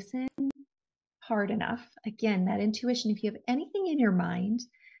they listen hard enough, again, that intuition, if you have anything in your mind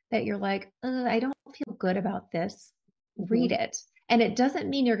that you're like, I don't feel good about this, Hmm. read it. And it doesn't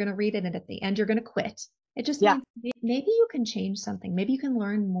mean you're going to read it and at the end you're going to quit. It just Yeah. means maybe you can change something. Maybe you can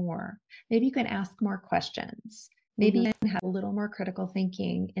learn more. Maybe you can ask more questions. Maybe Hmm. you can have a little more critical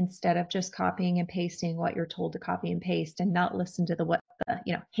thinking instead of just copying and pasting what you're told to copy and paste and not listen to what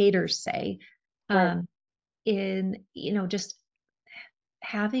the haters say. Right. Um, just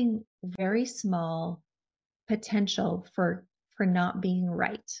having very small potential for not being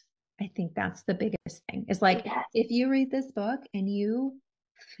right. I think that's the biggest thing. Is like, Yes. if you read this book and you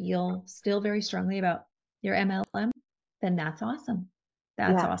feel still very strongly about your MLM, then that's awesome.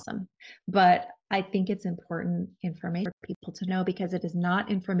 That's Yeah. awesome. But I think it's important information for people to know because it is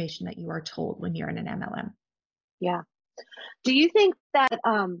not information that you are told when you're in an MLM. Yeah. Do you think that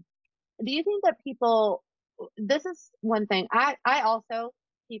people, this is one thing, I also,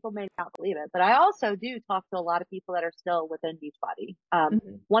 people may not believe it, but I also do talk to a lot of people that are still within Beachbody.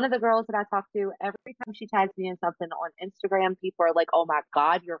 Mhm. One of the girls that I talk to, every time she tags me in something on Instagram, people are like, "Oh my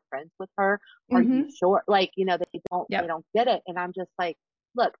God, you're friends with her. Are you Mhm. sure?" Like, they Yep. don't get it. And I'm just like,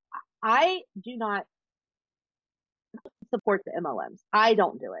 look, I do not support the MLMs. I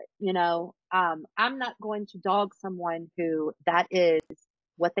don't do it. I'm not going to dog someone who that is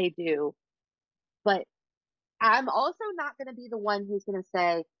what they do, but I'm also not going to be the one who's going to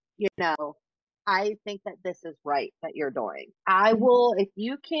say, I think that this is right that you're doing. I Mhm. will, if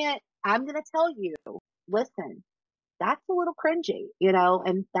you can't, I'm going to tell you, listen, that's a little cringy,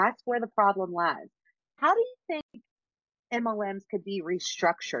 and that's where the problem lies. How do you think MLMs could be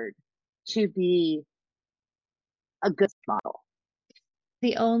restructured to be a good model?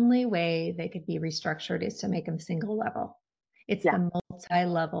 The only way they could be restructured is to make them single level. It's Yeah. the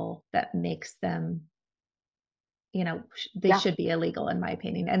multi-level that makes them, they Yeah. should be illegal in my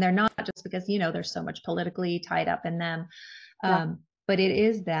opinion. And they're not just because, there's so much politically tied up in them. Yeah. But it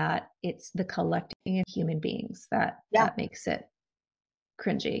is that it's the collecting of human beings that Yeah. makes it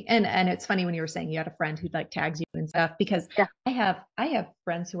cringy. And it's funny when you were saying you had a friend who like tags you and stuff because Yeah. I have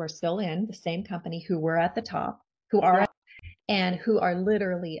friends who are still in the same company who were at the top, who are Yeah. and who are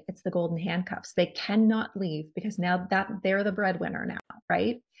literally, it's the golden handcuffs. They cannot leave because now that they're the breadwinner now,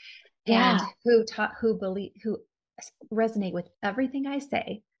 right? And Yeah. who resonate with everything I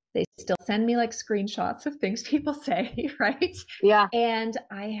say. They still send me like screenshots of things people say, right? Yeah. And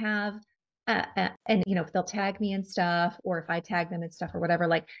I have, and if they'll tag me and stuff, or if I tag them and stuff or whatever,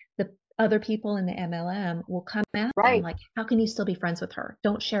 like the other people in the MLM will come at them Right. like, how can you still be friends with her?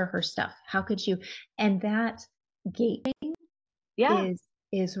 Don't share her stuff. How could you? And that gate Yeah.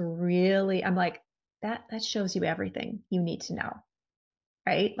 is really, I'm like, that shows you everything you need to know,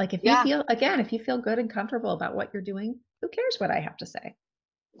 right? Like if you Yeah. feel, again, if you feel good and comfortable about what you're doing, who cares what I have to say?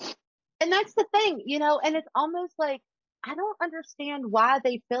 And that's the thing, and it's almost like I don't understand why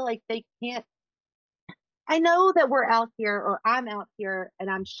they feel like they can't. I know that we're out here or I'm out here and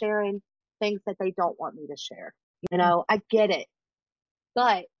I'm sharing things that they don't want me to share. I get it.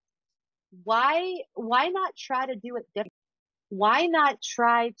 But why not try to do it different? Why not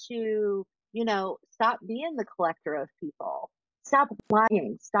try to, stop being the collector of people? Stop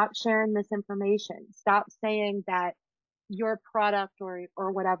lying, stop sharing misinformation, stop saying that your product or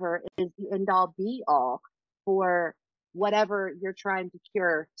whatever is the end all be all for whatever you're trying to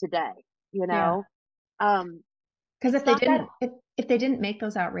cure today, you Yeah. know? Um, Because it's not that if they didn't make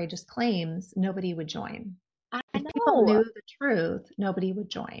those outrageous claims, nobody would join. I If people know knew the truth, nobody would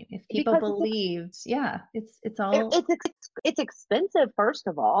join. If people because believed, yeah, it's it, all. it's it's expensive first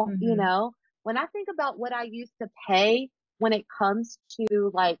of all, Hmm. when I think about what I used to pay when it comes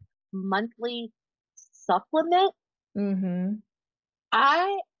to like monthly supplement, Hmm.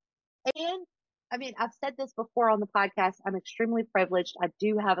 I and I mean, I've said this before on the podcast. I'm extremely privileged. I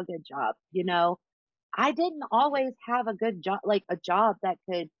do have a good job. I didn't always have a good job, like a job that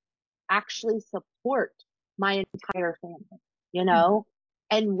could actually support my entire family, you know?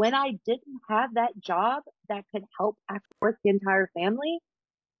 And when I didn't have that job that could help support the entire family,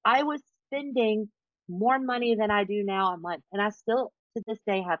 I was spending more money than I do now a month. And I still to this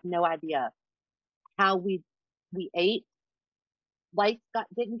day have no idea how we ate. Lights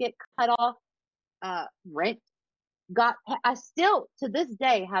didn't get cut off, rent got I still to this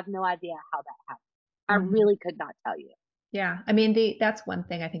day have no idea how that happened. I Hmm. really could not tell you. Yeah, I mean, that's one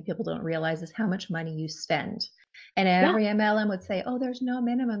thing I think people don't realize is how much money you spend. And Yeah, every MLM would say, "Oh, there's no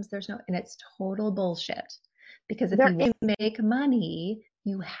minimums, and it's total bullshit. Because if there you is. want to make money,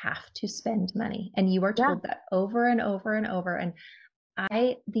 you have to spend money, and you are Yeah, told that over and over and over. And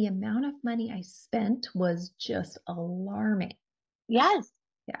the amount of money I spent was just alarming. yes.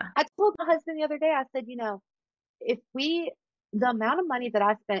 Yeah, I told my husband the other day, I said, if the amount of money that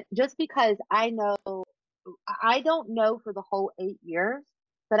I spent, just because I don't know for the whole 8 years,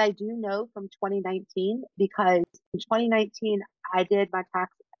 but I do know from 2019, because in 2019, I did my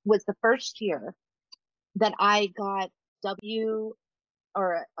tax, was the first year that I got W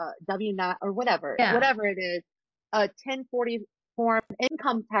or W9 or yeah, whatever it is, a 1040 form,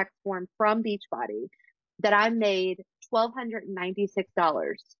 income tax form from Beachbody that I made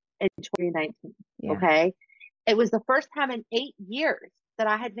 $1,296 in 2019. yeah, Okay. It was the first time in 8 years that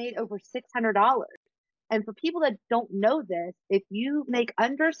I had made over $600. And for people that don't know this, if you make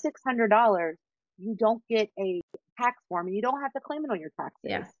under $600, you don't get a tax form and you don't have to claim it on your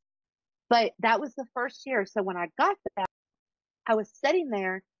yeah, taxes. But that was the first year. So when I got that, I was sitting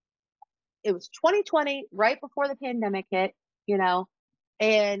there. It was 2020, right before the pandemic hit, you know,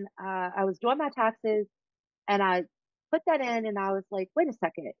 and I was doing my taxes and I put that in and I was like, wait a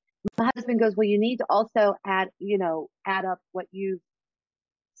second. My husband goes, well, you need to also add up what you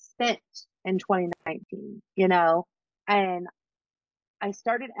spent in 2019, and I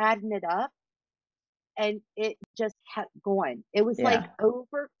started adding it up and it just kept going. It was like yeah,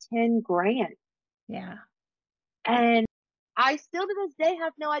 over 10 grand. yeah, And I still to this day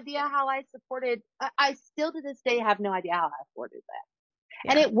have no idea how I still to this day have no idea how I afforded that.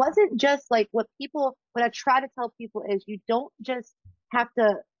 And yeah, it wasn't just like what I try to tell people is you don't just have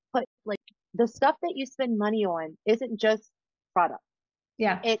to put like the stuff that you spend money on isn't just product.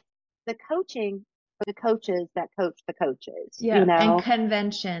 yeah. It's the coaching for the coaches that coach the coaches, Yeah, and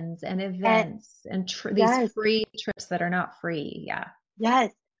conventions and And events and these yes, free trips that are not free. Yeah.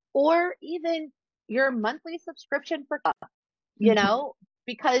 yes. Or even your monthly subscription for you Hmm. know,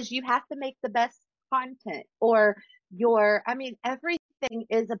 because you have to make the best content I mean, everything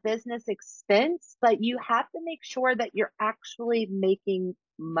is a business expense, but you have to make sure that you're actually making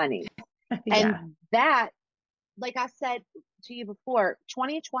money. Yeah. And that, like I said to you before,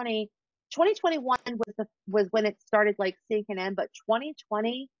 2021 was when it started like sinking in, but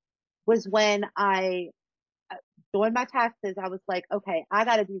 2020 was when doing my taxes, I was like, okay, I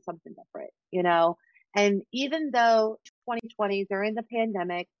got to do something different. And even though 2020 during the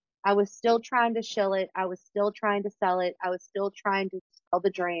pandemic, I was still trying to shill it. I was still trying to sell it. I was still trying to sell the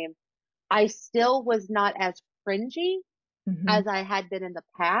dream. I still was not as cringy Hmm. as I had been in the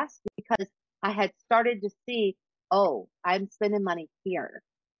past because I had started to see, oh, I'm spending money here.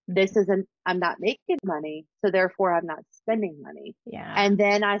 I'm not making money. So therefore I'm not spending money. Yeah. And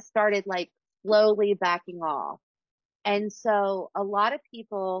then I started like slowly backing off. And so a lot of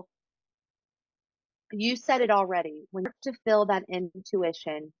people you said it already. When you start to feel that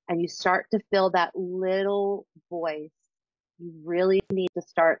intuition and you start to feel that little voice, you really need to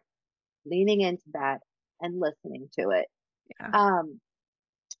start leaning into that and listening to it. Yeah. Um,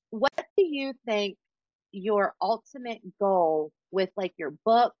 what do you think your ultimate goal with like your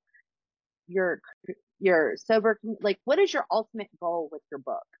book, your your sober, like what is your ultimate goal with your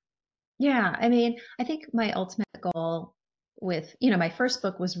book? Yeah. I mean, I think my ultimate goal with, my first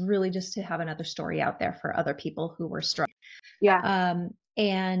book was really just to have another story out there for other people who were struggling. Yeah,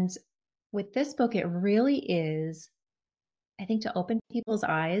 And with this book, it really is, I think, to open people's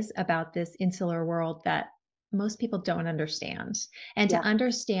eyes about this insular world that most people don't understand, and to yeah,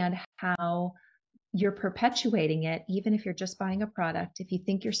 understand how you're perpetuating it, even if you're just buying a product, if you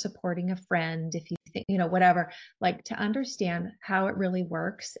think you're supporting a friend, if you think, whatever, like to understand how it really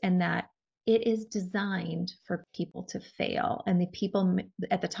works and that it is designed for people to fail. And the people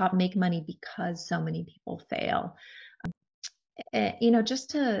at the top make money because so many people fail. Just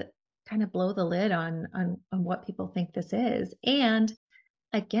to kind of blow the lid on what people think this is. And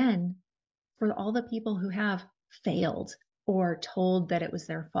again, for all the people who have failed or told that it was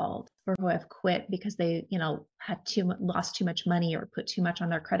their fault or who have quit because they, had lost too much money or put too much on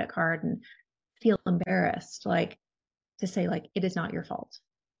their credit card and feel embarrassed, like to say like, it is not your fault.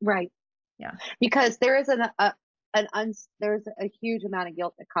 right. Yeah. Because there is there's a huge amount of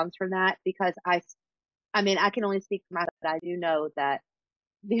guilt that comes from that because I mean, I can only speak for myself, but I do know that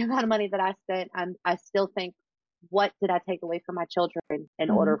the amount of money that I spent, I still think, what did I take away from my children in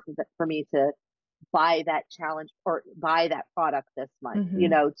Mm-hmm. order for me to buy that challenge or buy that product this month,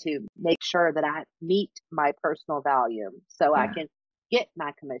 Mm-hmm. to make sure that I meet my personal value so I Yeah. can get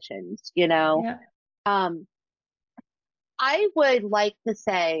my commissions. Yeah. Um, I would like to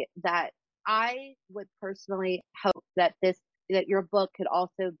say that I would personally hope that that your book could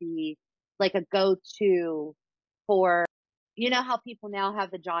also be like a go-to for, how people now have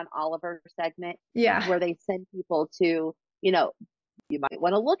the John Oliver segment Yeah. where they send people to, you know, you might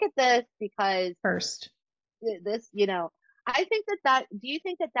want to look at this because First. this, I think do you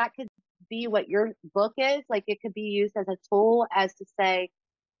think that that could be what your book is? Like it could be used as a tool as to say,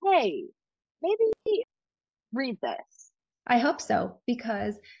 hey, maybe read this. I hope so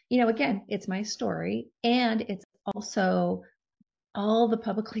because, again, it's my story and it's also all the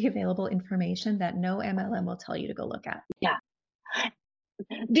publicly available information that no MLM will tell you to go look at. Yeah.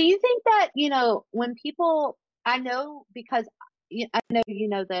 Do you think that, when people, I know because I know you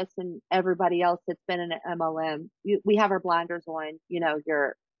know this and everybody else that's been in an MLM, we have our blinders on,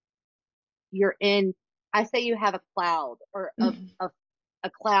 you're in, I say you have a cloud or a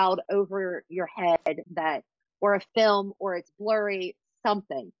cloud over your head or a film or it's blurry,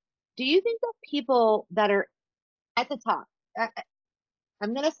 something. Do you think that people that are at the top,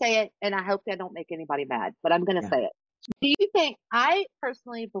 I'm going to say it and I hope I don't make anybody mad, but I'm going to Yeah. say it. Do you think, I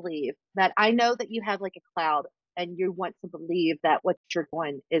personally believe that I know that you have like a cloud and you want to believe that what you're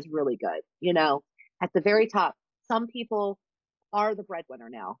doing is really good. At the very top, some people are the breadwinner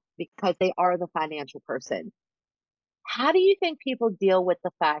now because they are the financial person. How do you think people deal with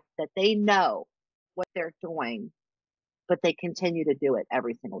the fact that they know what they're doing, but they continue to do it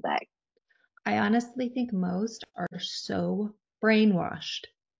every single day? I honestly think most are so brainwashed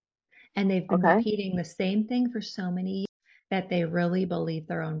and they've been Okay. repeating the same thing for so many years that they really believe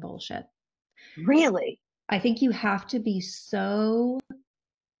their own bullshit. Really? I think you have to be so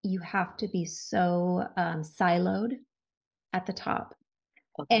siloed at the top.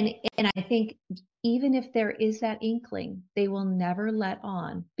 And Okay. and I think even if there is that inkling, they will never let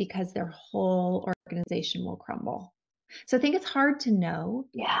on because their whole organization will crumble. So I think it's hard to know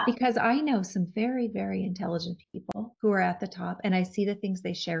Yeah. because I know some very, very intelligent people who are at the top and I see the things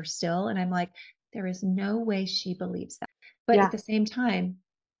they share still. And I'm like, there is no way she believes that. But at Yeah. the same time,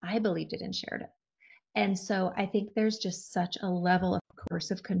 I believed it and shared it. And so I think there's just such a level of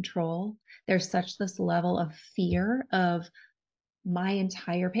coercive control. There's such this level of fear of my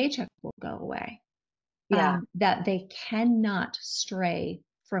entire paycheck will go away, Yeah. that they cannot stray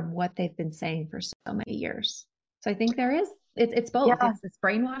from what they've been saying for so many years. So I think it's both. Yeah. It's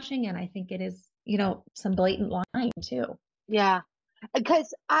brainwashing, and I think it is, some blatant lying too. Yeah.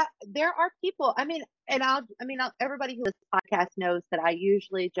 Because there are people, I mean, and everybody who listens to this podcast knows that I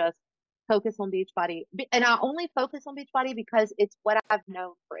usually just focus on Beachbody, and I only focus on Beachbody because it's what I've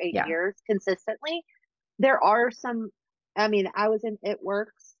known for eight Yeah. years consistently. There are some, I mean, I was in It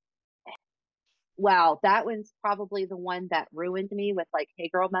Works. Wow, that one's probably the one that ruined me with like "Hey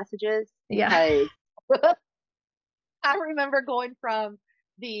girl" messages Yeah. because I remember going from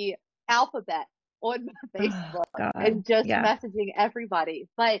the alphabet on my Oh Facebook God. and just Yeah. messaging everybody.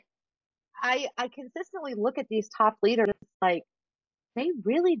 But I consistently look at these top leaders like they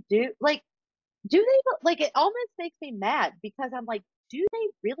really do like do they like it almost makes me mad because I'm like, do they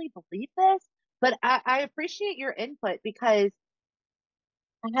really believe this? But I appreciate your input because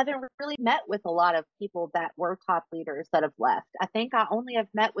I haven't really met with a lot of people that were top leaders that have left. I think I only have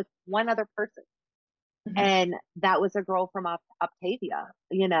met with one other person, Mhm. and that was a girl from Octavia,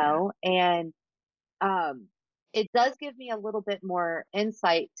 you Yeah. know, and um, it does give me a little bit more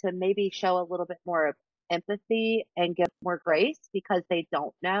insight to maybe show a little bit more of empathy and give more grace because they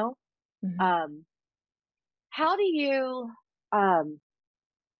don't know. Mhm. Um, how do you, um,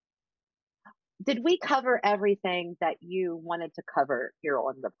 did we cover everything that you wanted to cover here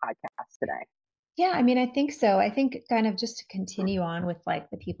on the podcast today? Yeah, I mean, I think so. I think kind of just to continue on with like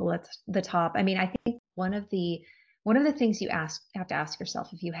the people at the top. I mean, I think one of the things you have to ask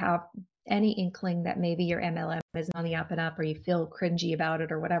yourself if you have any inkling that maybe your MLM is on the up and up or you feel cringy about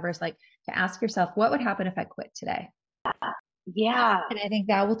it or whatever, is like to ask yourself, what would happen if I quit today? Yeah, And I think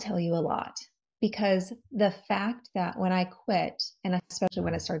that will tell you a lot because the fact that when I quit, and especially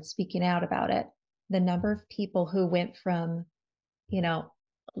when I started speaking out about it, the number of people who went from, you know,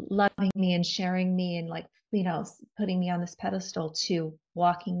 loving me and sharing me and like, putting me on this pedestal to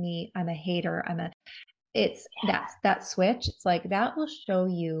blocking me, I'm a hater, it's that switch. It's like that will show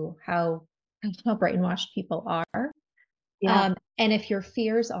you how brainwashed people are. yeah, And if your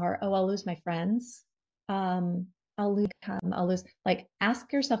fears are, oh, I'll lose my friends, I'll lose income, I'll lose, like,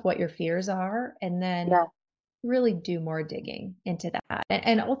 ask yourself what your fears are and then yeah, really do more digging into that.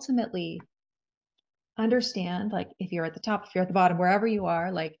 And ultimately understand, like, if you're at the top, if you're at the bottom, wherever you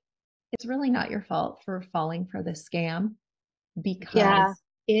are, like, it's really not your fault for falling for this scam yeah, because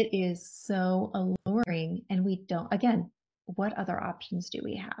it is so alluring and we don't, again, what other options do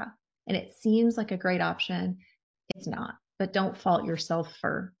we have? And it seems like a great option. It's not, but don't fault yourself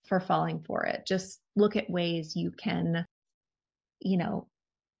for falling for it. Just look at ways you can, you know,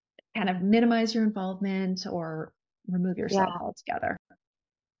 kind of minimize your involvement or remove yourself yeah, altogether.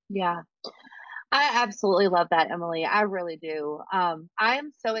 yeah. I absolutely love that, Emily. I really do. I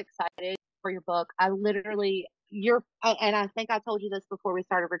am so excited for your book. I literally, and I think I told you this before we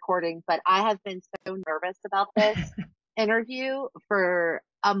started recording, but I have been so nervous about this interview for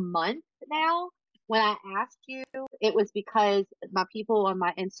a month now. When I asked you, it was because my people on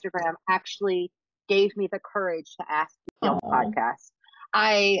my Instagram actually gave me the courage to ask you to be on the Oh, podcast.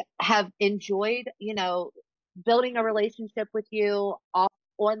 I have enjoyed, building a relationship with you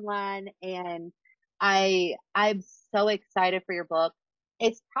online, and I'm so excited for your book.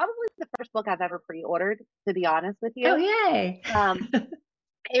 It's probably the first book I've ever pre-ordered, to be honest with oh, you. yay. Um,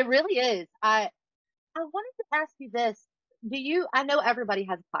 it really is. I wanted to ask you this. I know everybody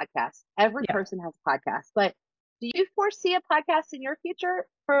has a podcast. Every Yeah. person has a podcast, but do you foresee a podcast in your future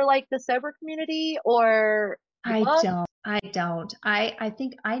for like the sober community or the I book? don't. I don't. I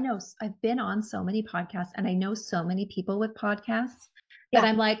think I know I've been on so many podcasts and I know so many people with podcasts that Yeah.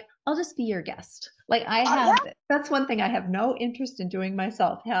 I'm like, I'll just be your guest. Like Yeah. that's one thing I have no interest in doing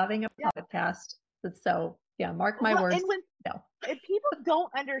myself, having a Yeah. podcast. So yeah, mark my Well, and words. when No, and people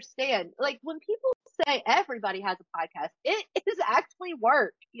don't understand, like when people say everybody has a podcast, it is actually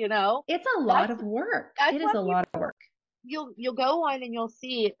work, it's a lot That's of work. that's It is why a lot of people work. you'll go on and you'll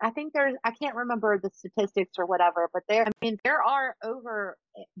see. I think I can't remember the statistics or whatever, but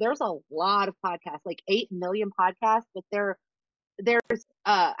there's a lot of podcasts, like 8 million podcasts, but there's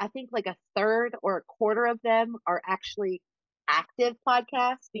I think like a third or a quarter of them are actually active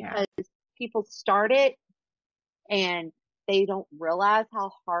podcasts Yeah. because people start it and they don't realize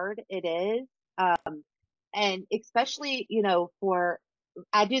how hard it is. And especially,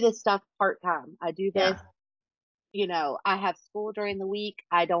 I do this stuff part time. I do this, Yeah. I have school during the week.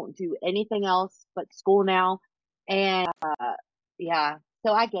 I don't do anything else but school now. And yeah,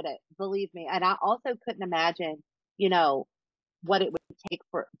 so I get it, believe me. And I also couldn't imagine, you know, what it would take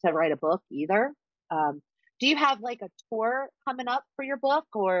to write a book either. Um, do you have like a tour coming up for your book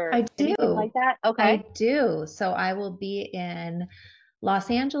or I anything like do. that? I Okay. do. So I will be in Los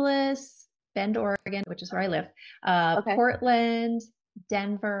Angeles, Bend, Oregon, which is where I live, Okay. Portland,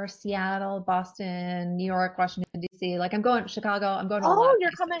 Denver, Seattle, Boston, New York, Washington, D.C. Like I'm going to Chicago. I'm going to a lot Oh, of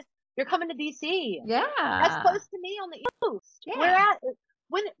places. you're coming to DC. That's Yeah. close to me on the East Coast. Where Yeah. at?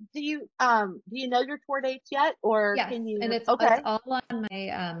 When do you know your tour dates yet, or Yes. can And you? it's Okay. all on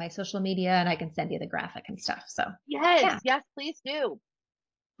my social media and I can send you the graphic and stuff. So Yes, yeah. yes, please do.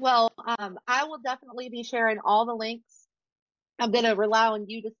 Well, I will definitely be sharing all the links. I'm going to rely on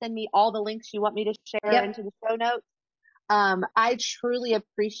you to send me all the links you want me to share into Yep. the show notes. I truly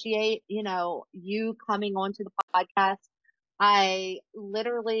appreciate, you coming onto the podcast. I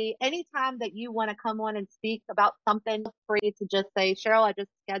literally, anytime that you want to come on and speak about something, feel free to just say, Cheryl, I just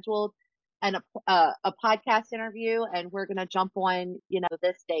scheduled a podcast interview and we're going to jump on,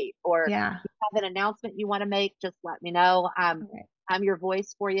 this date, or Yeah. you have an announcement you want to make, just let me know. Okay. I'm your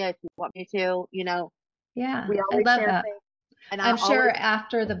voice for you if you want me to, Yeah. we I always love share that. things. And I I'm sure always,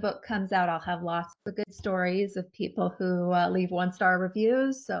 after the book comes out, I'll have lots of good stories of people who leave 1-star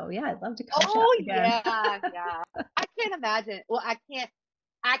reviews. So yeah, I'd love to come chat oh again. yeah, yeah. I can't imagine. Well, I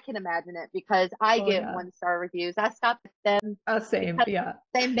can imagine it because I Oh give yeah. 1-star reviews. I stopped at them Same. because Yeah.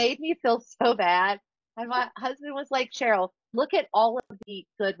 they made me feel so bad. And my husband was like, Cheryl, look at all of the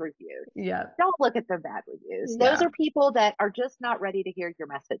good reviews. Yeah. Don't look at the bad reviews. Those Yeah. are people that are just not ready to hear your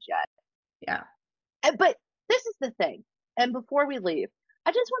message yet. Yeah. But this is the thing. And before we leave,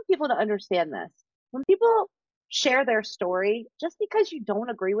 I just want people to understand this. When people share their story, just because you don't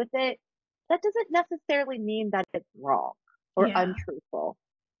agree with it, that doesn't necessarily mean that it's wrong or Yeah. untruthful.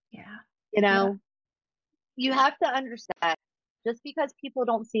 Yeah. You Yeah. know, you have to understand just because people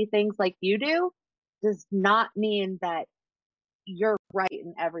don't see things like you do does not mean that you're right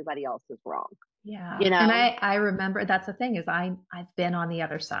and everybody else is wrong. Yeah. You And know? I remember that's the thing is I've been on the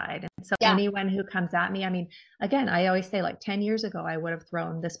other side. And so Yeah. anyone who comes at me, I mean, again, I always say like 10 years ago, I would have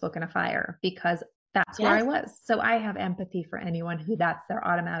thrown this book in a fire because that's where I Yes. was. So I have empathy for anyone who that's their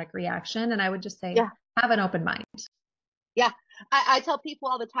automatic reaction. And I would just say, Yeah. have an open mind. Yeah. I tell people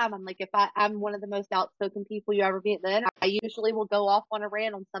all the time, I'm like, if I'm one of the most outspoken people you ever meet, then I usually will go off on a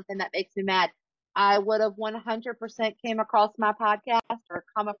rant on something that makes me mad. I would have 100% came across my podcast or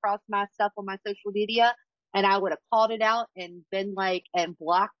come across my stuff on my social media, and I would have called it out and been like, and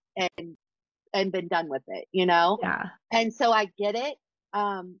blocked and been done with it, Yeah. And so I get it.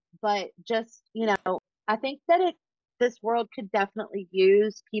 But just, I think that this world could definitely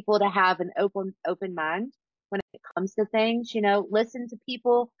use people to have an open mind when it comes to things, listen to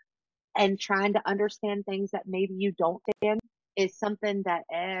people and trying to understand things that maybe you don't understand is something that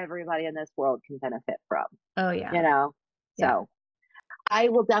everybody in this world can benefit from, Oh you yeah. know? Yeah. So I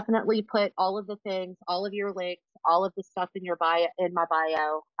will definitely put all of the things, all of your links, all of the stuff in your bio, in my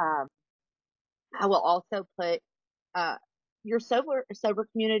bio. I will also put uh, your sober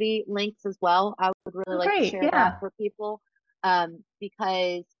community links as well. I would really Oh, like to great. share that Yeah. for people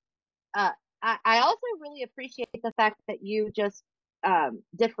because uh, I also really appreciate the fact that you just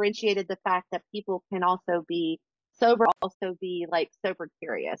differentiated the fact that people can also be sober, also be like sober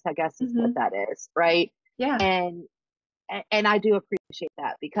curious, I guess is what Hmm. that is, right? Yeah. And and I do appreciate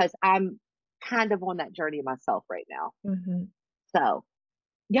that because I'm kind of on that journey myself right now. Hmm. So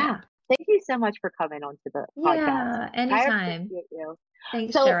yeah, Yeah. thank you so much for coming onto the podcast. Yeah. I Anytime. appreciate you.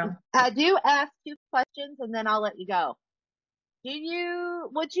 Thanks, So Cheryl. I do ask 2 questions and then I'll let you go.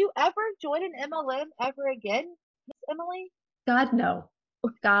 Would you ever join an MLM ever again, Miss Emily? God, no.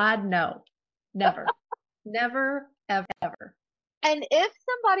 God, no. Never. Never, ever, ever. And if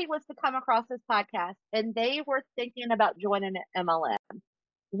somebody was to come across this podcast and they were thinking about joining an MLM,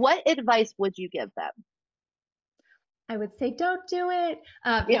 what advice would you give them? I would say don't do it.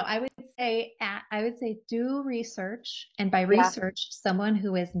 No, Yeah, I would say do research, and by yeah, research, someone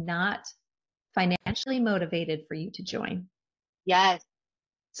who is not financially motivated for you to join. yes,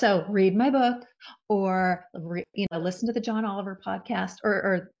 So read my book, or listen to the John Oliver podcast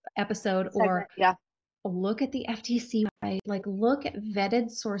or episode, segment, or yeah. look at the FTC, right? Like look at vetted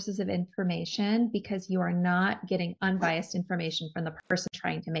sources of information because you are not getting unbiased information from the person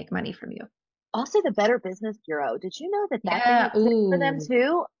trying to make money from you. Also, the Better Business Bureau. Did you know that thing Yeah. exists for them Ooh.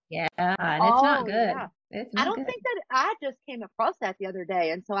 too? Yeah. And it's not Oh, yeah. good. It's I not don't good. think that I just came across that the other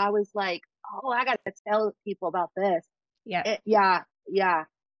day. And so I was like, oh, I got to tell people about this. Yeah. Yeah, yeah.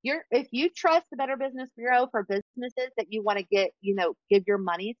 If you trust the Better Business Bureau for businesses that you want to give your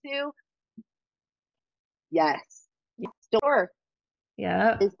money to, yes. Store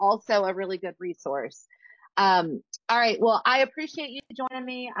Yeah. is also a really good resource. All right. Well, I appreciate you joining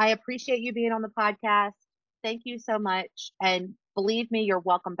me. I appreciate you being on the podcast. Thank you so much. And believe me, you're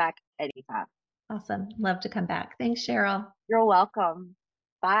welcome back anytime. Awesome. Love to come back. Thanks, Cheryl. You're welcome.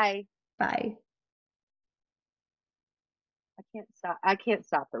 Bye. Bye. I can't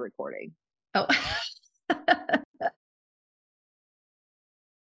stop the recording. Oh.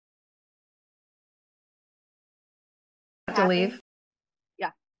 Have to Happy? leave.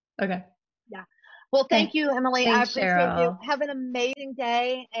 Yeah. Okay. Yeah. Well, thank Thank, you, Emily. I thanks, appreciate you. Cheryl. Have an amazing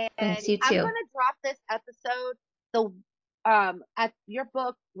day. And Thanks, you I'm too. going to drop this episode. The at your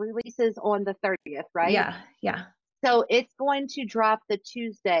book releases on the 30th, right? Yeah. Yeah. So it's going to drop the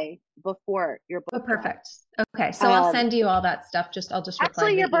Tuesday before your Oh, book perfect. drops. Okay. So I'll send you all that stuff. I'll just reply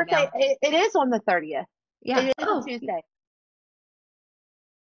Actually, via your birthday, email. it is on the 30th. Yeah. It is a Oh, Tuesday.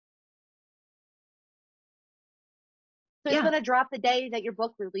 is Yeah. going to drop the day that your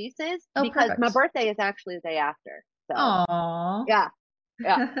book releases Oh, because my perfect. birthday is actually the day after. So, Aw. yeah.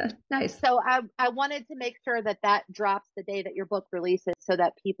 Yeah. Nice. So I wanted to make sure that that drops the day that your book releases so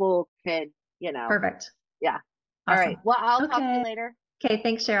that people can, Perfect. yeah. All Awesome. right. Well, I'll talk to you Okay. later. Okay.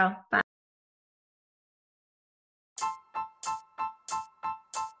 Thanks, Cheryl. Bye.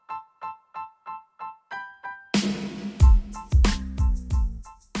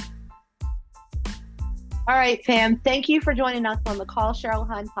 All right, fam. Thank you for joining us on the Call Cheryl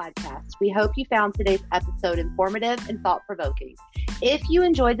HUN podcast. We hope you found today's episode informative and thought-provoking. If you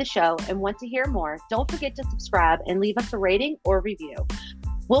enjoyed the show and want to hear more, don't forget to subscribe and leave us a rating or review.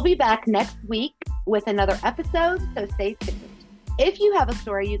 We'll be back next week with another episode, so stay tuned. If you have a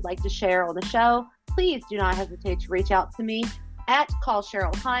story you'd like to share on the show, please do not hesitate to reach out to me at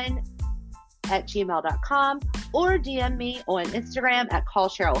callcherylhun@gmail.com or DM me on Instagram at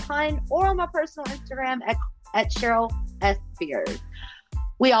callcherylhun or on my personal Instagram at Cheryl S. Spears.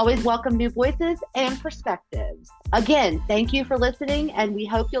 We always welcome new voices and perspectives. Again, thank you for listening, and we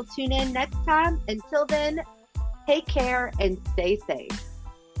hope you'll tune in next time. Until then, take care and stay safe.